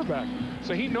was a quarterback,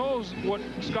 so he knows what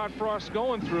Scott Frost's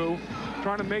going through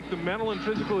trying to make the mental and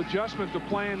physical adjustment to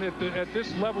playing at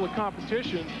this level of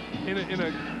competition in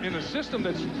a system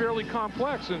that's fairly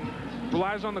complex and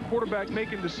relies on the quarterback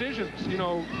making decisions, you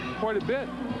know, quite a bit.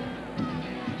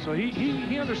 So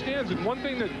he understands it. One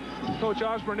thing that Coach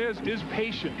Osborne is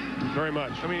patient. Very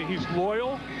much. I mean, he's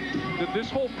loyal.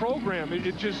 This whole program,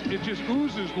 it just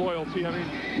oozes loyalty. I mean,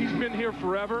 he's been here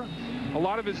forever. A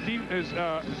lot of his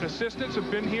assistants have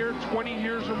been here 20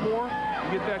 years or more.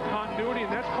 You get that continuity,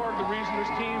 and that's part of the reason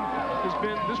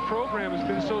this program has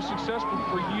been so successful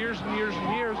for years and years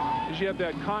and years, is you have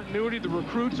that continuity. The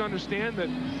recruits understand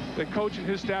that Coach and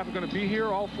his staff are going to be here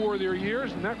all 4 of their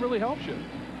years, and that really helps you.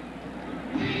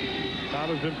 Tom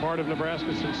has been part of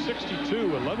Nebraska since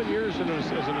 '62, 11 years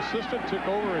as an assistant, took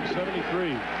over in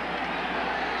 '73.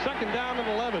 Second down and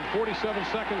 11, 47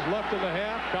 seconds left in the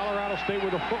half. Colorado State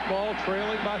with the football,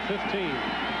 trailing by 15.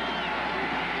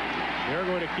 They're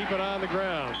going to keep it on the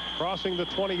ground. Crossing the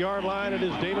 20-yard line, it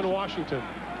is Damon Washington.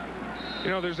 You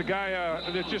know, there's a guy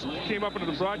that just came up into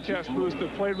the broadcast booth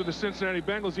that played with the Cincinnati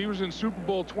Bengals. He was in Super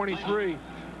Bowl 23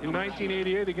 in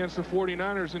 1988 against the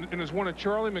 49ers and is one of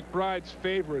Charlie McBride's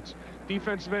favorites.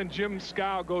 Defensive end Jim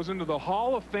Scow goes into the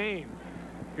Hall of Fame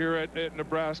here at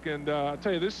Nebraska, and I'll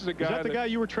tell you, this is a guy. Is that the guy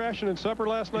you were trashing in supper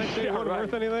last night? Yeah, wasn't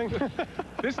worth anything?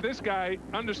 This guy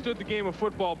understood the game of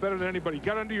football better than anybody.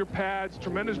 Got under your pads,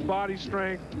 tremendous body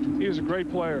strength. He was a great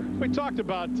player. We talked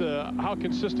about how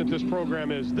consistent this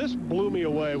program is. This blew me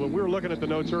away when we were looking at the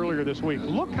notes earlier this week.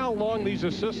 Look how long these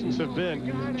assistants have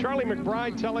been. Charlie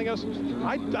McBride telling us,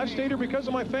 I've stayed here because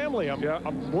of my family.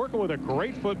 I'm working with a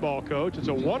great football coach. It's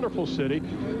a wonderful city.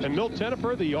 And Milt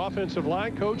Tennefer, the offensive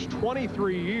line coach,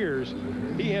 23 years.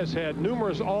 He has had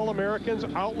numerous All-Americans,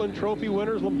 Outland Trophy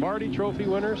winners, Lombardi Trophy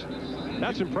winners.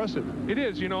 That's impressive. It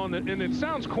is, you know, and it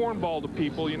sounds cornball to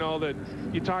people, you know, that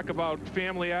you talk about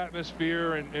family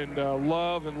atmosphere and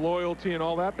love and loyalty and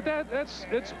all that, but it's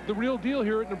the real deal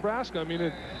here at Nebraska. I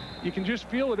mean, you can just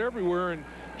feel it everywhere. And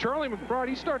Charlie McBride,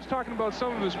 he starts talking about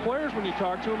some of his players when you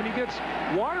talk to him, and he gets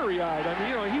watery-eyed. I mean,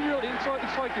 you know, it's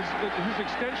like his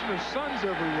extension of sons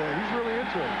everywhere. He's really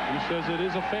into it. He says it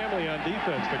is a family on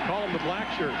defense. They call them the Black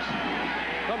Shirts.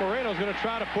 Well, Moreno's going to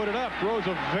try to put it up. Throws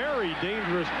a very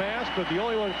dangerous pass, but the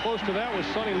only one close to that was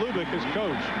Sonny Lubick, his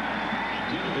coach.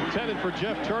 Intended for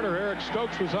Jeff Turner. Eric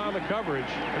Stokes was on the coverage.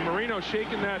 And Moreno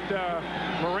shaking that,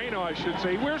 Moreno, I should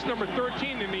say. He wears number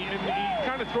 13, and he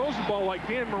kind of throws the ball like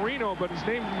Dan Marino, but his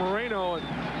name's Moreno,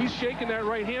 and he's shaking that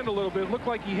right hand a little bit. It looked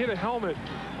like he hit a helmet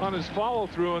on his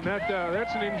follow-through, and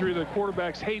that's an injury that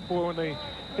quarterbacks hate for when they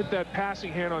hit that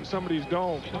passing hand on somebody's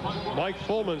dome. Mike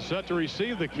Fullman set to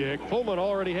receive the kick. Fullman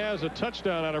already has a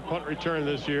touchdown on her punt return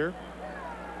this year.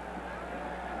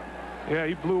 Yeah,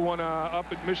 he blew one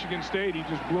up at Michigan State. He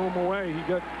just blew him away. He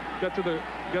got to the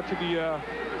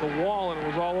wall, and it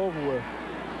was all over with.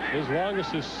 His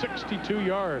longest is 62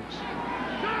 yards.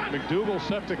 McDougal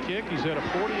set to kick. He's at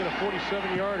a 40 and a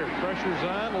 47-yarder. Pressure's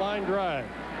on, line drive.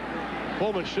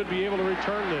 Fullman should be able to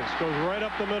return this. Goes right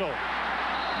up the middle.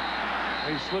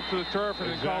 He slipped to the turf,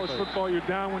 and in college football, you're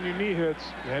down when your knee hits.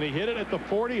 And he hit it at the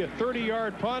 40, a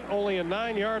 30-yard punt, only a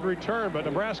 9-yard return, but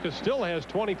Nebraska still has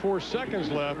 24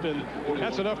 seconds left, and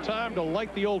that's enough time to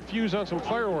light the old fuse on some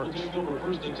fireworks.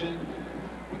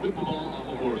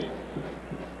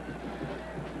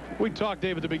 We talked,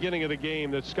 Dave, at the beginning of the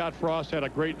game that Scott Frost had a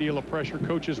great deal of pressure.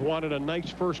 Coaches wanted a nice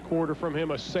first quarter from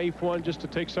him, a safe one, just to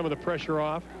take some of the pressure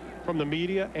off from the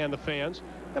media and the fans,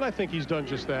 and I think he's done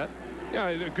just that.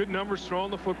 Yeah, good numbers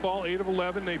throwing the football, 8 of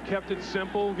 11. They've kept it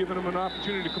simple, given him an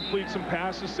opportunity to complete some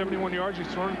passes, 71 yards. He's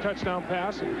thrown a touchdown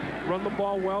pass and run the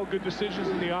ball well. Good decisions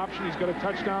in the option. He's got a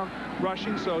touchdown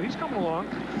rushing, so he's coming along.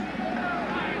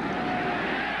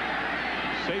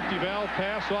 Safety valve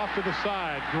pass off to the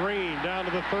side. Green down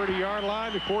to the 30-yard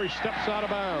line before he steps out of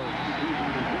bounds.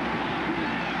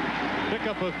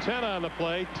 Pickup of 10 on the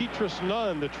play. Tetris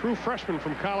Nunn, the true freshman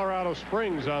from Colorado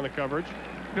Springs, on the coverage.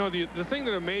 You know, the thing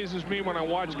that amazes me when I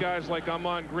watch guys like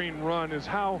Ahman Green run is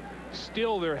how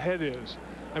still their head is.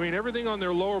 I mean, everything on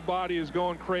their lower body is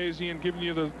going crazy and giving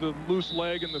you the loose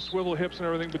leg and the swivel hips and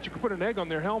everything, but you could put an egg on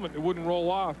their helmet, it wouldn't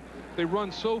roll off. They run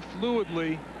so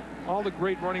fluidly. All the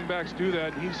great running backs do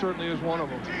that, and he certainly is one of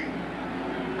them.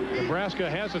 Nebraska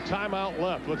has a timeout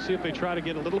left. Let's see if they try to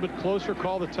get a little bit closer,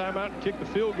 call the timeout, and kick the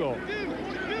field goal.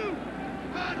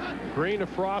 Green to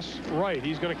Frost's right.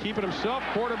 He's going to keep it himself.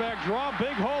 Quarterback draw.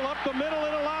 Big hole up the middle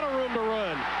and a lot of room to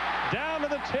run. Down to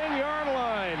the 10-yard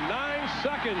line. 9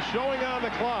 seconds showing on the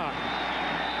clock.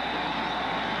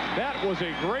 That was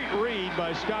a great read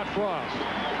by Scott Frost.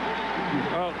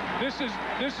 This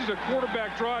is a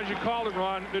quarterback draw, as you call it,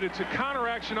 Ron, that it's a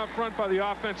counteraction up front by the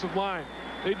offensive line.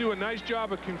 They do a nice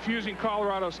job of confusing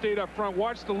Colorado State up front.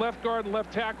 Watch the left guard and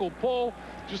left tackle pull,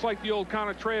 just like the old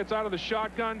counter tray. It's out of the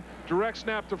shotgun. Direct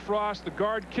snap to Frost. The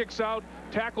guard kicks out.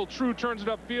 Tackle True turns it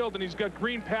upfield, and he's got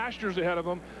green pastures ahead of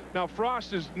him. Now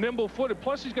Frost is nimble-footed,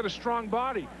 plus he's got a strong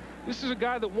body. This is a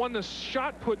guy that won the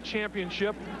shot put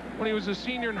championship when he was a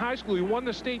senior in high school. He won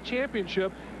the state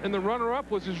championship, and the runner-up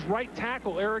was his right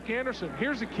tackle, Eric Anderson.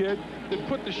 Here's a kid that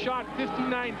put the shot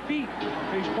 59 feet,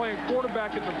 and he's playing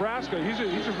quarterback at Nebraska.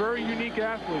 He's a very unique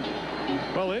athlete.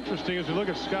 Well, interesting as we look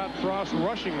at Scott Frost's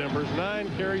rushing numbers, 9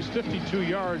 carries, 52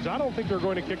 yards. I don't think they're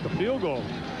going to kick the field goal.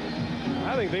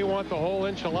 I think they want the whole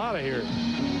enchilada here.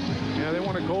 Yeah, they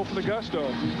want to go for the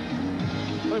gusto.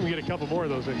 Let me get a couple more of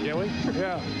those in, can't we?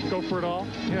 Yeah. Go for it all?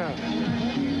 Yeah.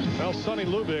 Well, Sonny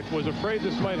Lubick was afraid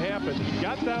this might happen. He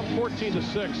got down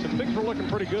 14-6, and things were looking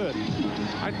pretty good.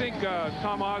 I think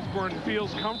Tom Osborne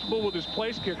feels comfortable with his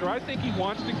place kicker. I think he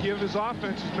wants to give his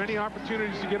offense as many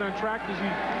opportunities to get on track as he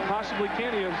possibly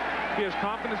can. He has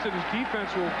confidence that his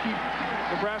defense will keep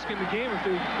Nebraska in the game if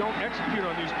they don't execute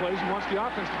on these plays. He wants the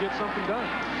offense to get something done.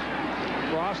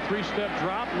 Frost, 3-step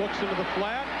drop, looks into the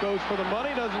flat, goes for the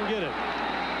money, doesn't get it.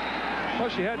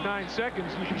 Plus, you had 9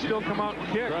 seconds. You can still come out and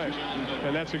kick. Right.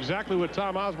 And that's exactly what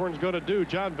Tom Osborne's going to do.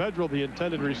 John Vedral, the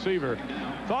intended receiver,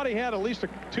 thought he had at least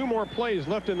 2 more plays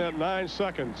left in that 9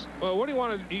 seconds. Well, what he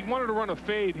wanted to run a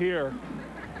fade here.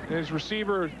 And his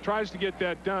receiver tries to get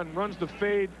that done, runs the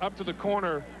fade up to the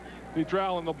corner,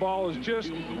 Vedral, and the ball is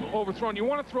just overthrown. You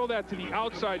want to throw that to the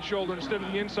outside shoulder instead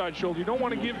of the inside shoulder. You don't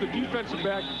want to give the defensive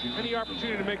back any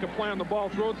opportunity to make a play on the ball.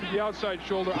 Throw it to the outside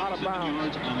shoulder, out of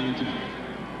bounds.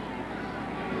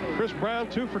 Chris Brown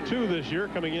 2 for 2 this year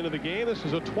coming into the game. This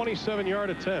is a 27-yard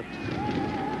attempt.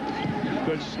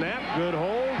 Good snap, good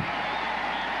hold,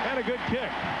 and a good kick.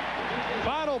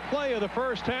 Final play of the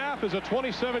first half is a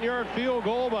 27-yard field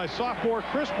goal by sophomore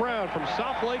Chris Brown from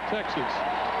South Lake, Texas.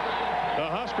 The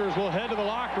Huskers will head to the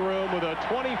locker room with a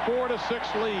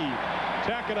 24-6 lead,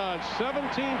 tacking on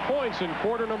 17 points in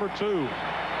quarter number 2.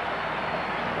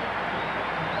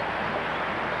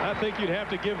 I think you'd have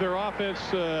to give their offense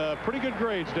pretty good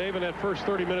grades, Dave, in that first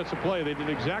 30 minutes of play. They did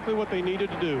exactly what they needed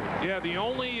to do. Yeah, the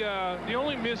only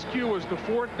miscue was the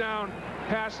 4th down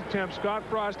pass attempt. Scott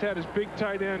Frost had his big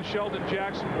tight end, Sheldon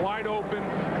Jackson, wide open,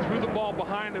 threw the ball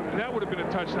behind him. That would have been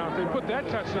a touchdown. If they put that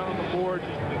touchdown on the board,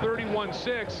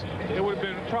 31-6, it would have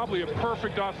been probably a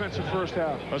perfect offensive first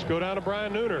half. Let's go down to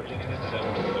Brian Nooner.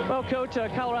 Well, Coach,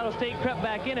 Colorado State crept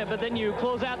back in it, but then you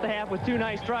close out the half with 2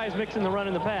 nice drives mixing the run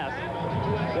and the pass.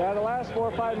 Yeah, the last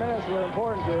 4 or 5 minutes were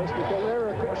important to us because they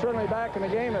were certainly back in the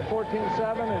game at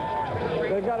 14-7,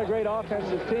 and they've got a great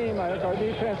offensive team. I think our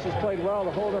defense has played well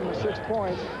to hold them to 6 points.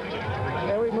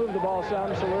 And we moved the ball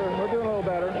some, so we're doing a little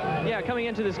better. Yeah, coming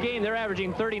into this game, they're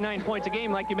averaging 39 points a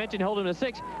game. Like you mentioned, holding them to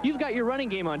 6. You've got your running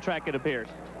game on track, it appears.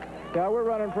 Yeah, we're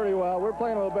running pretty well. We're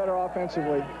playing a little better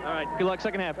offensively. All right, good luck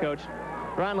second half, Coach.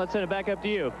 Ron, let's send it back up to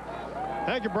you.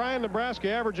 Thank you, Brian.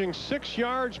 Nebraska averaging 6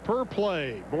 yards per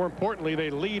play. More importantly, they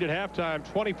lead at halftime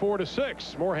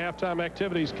 24-6. More halftime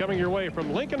activities coming your way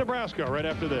from Lincoln, Nebraska right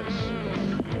after this.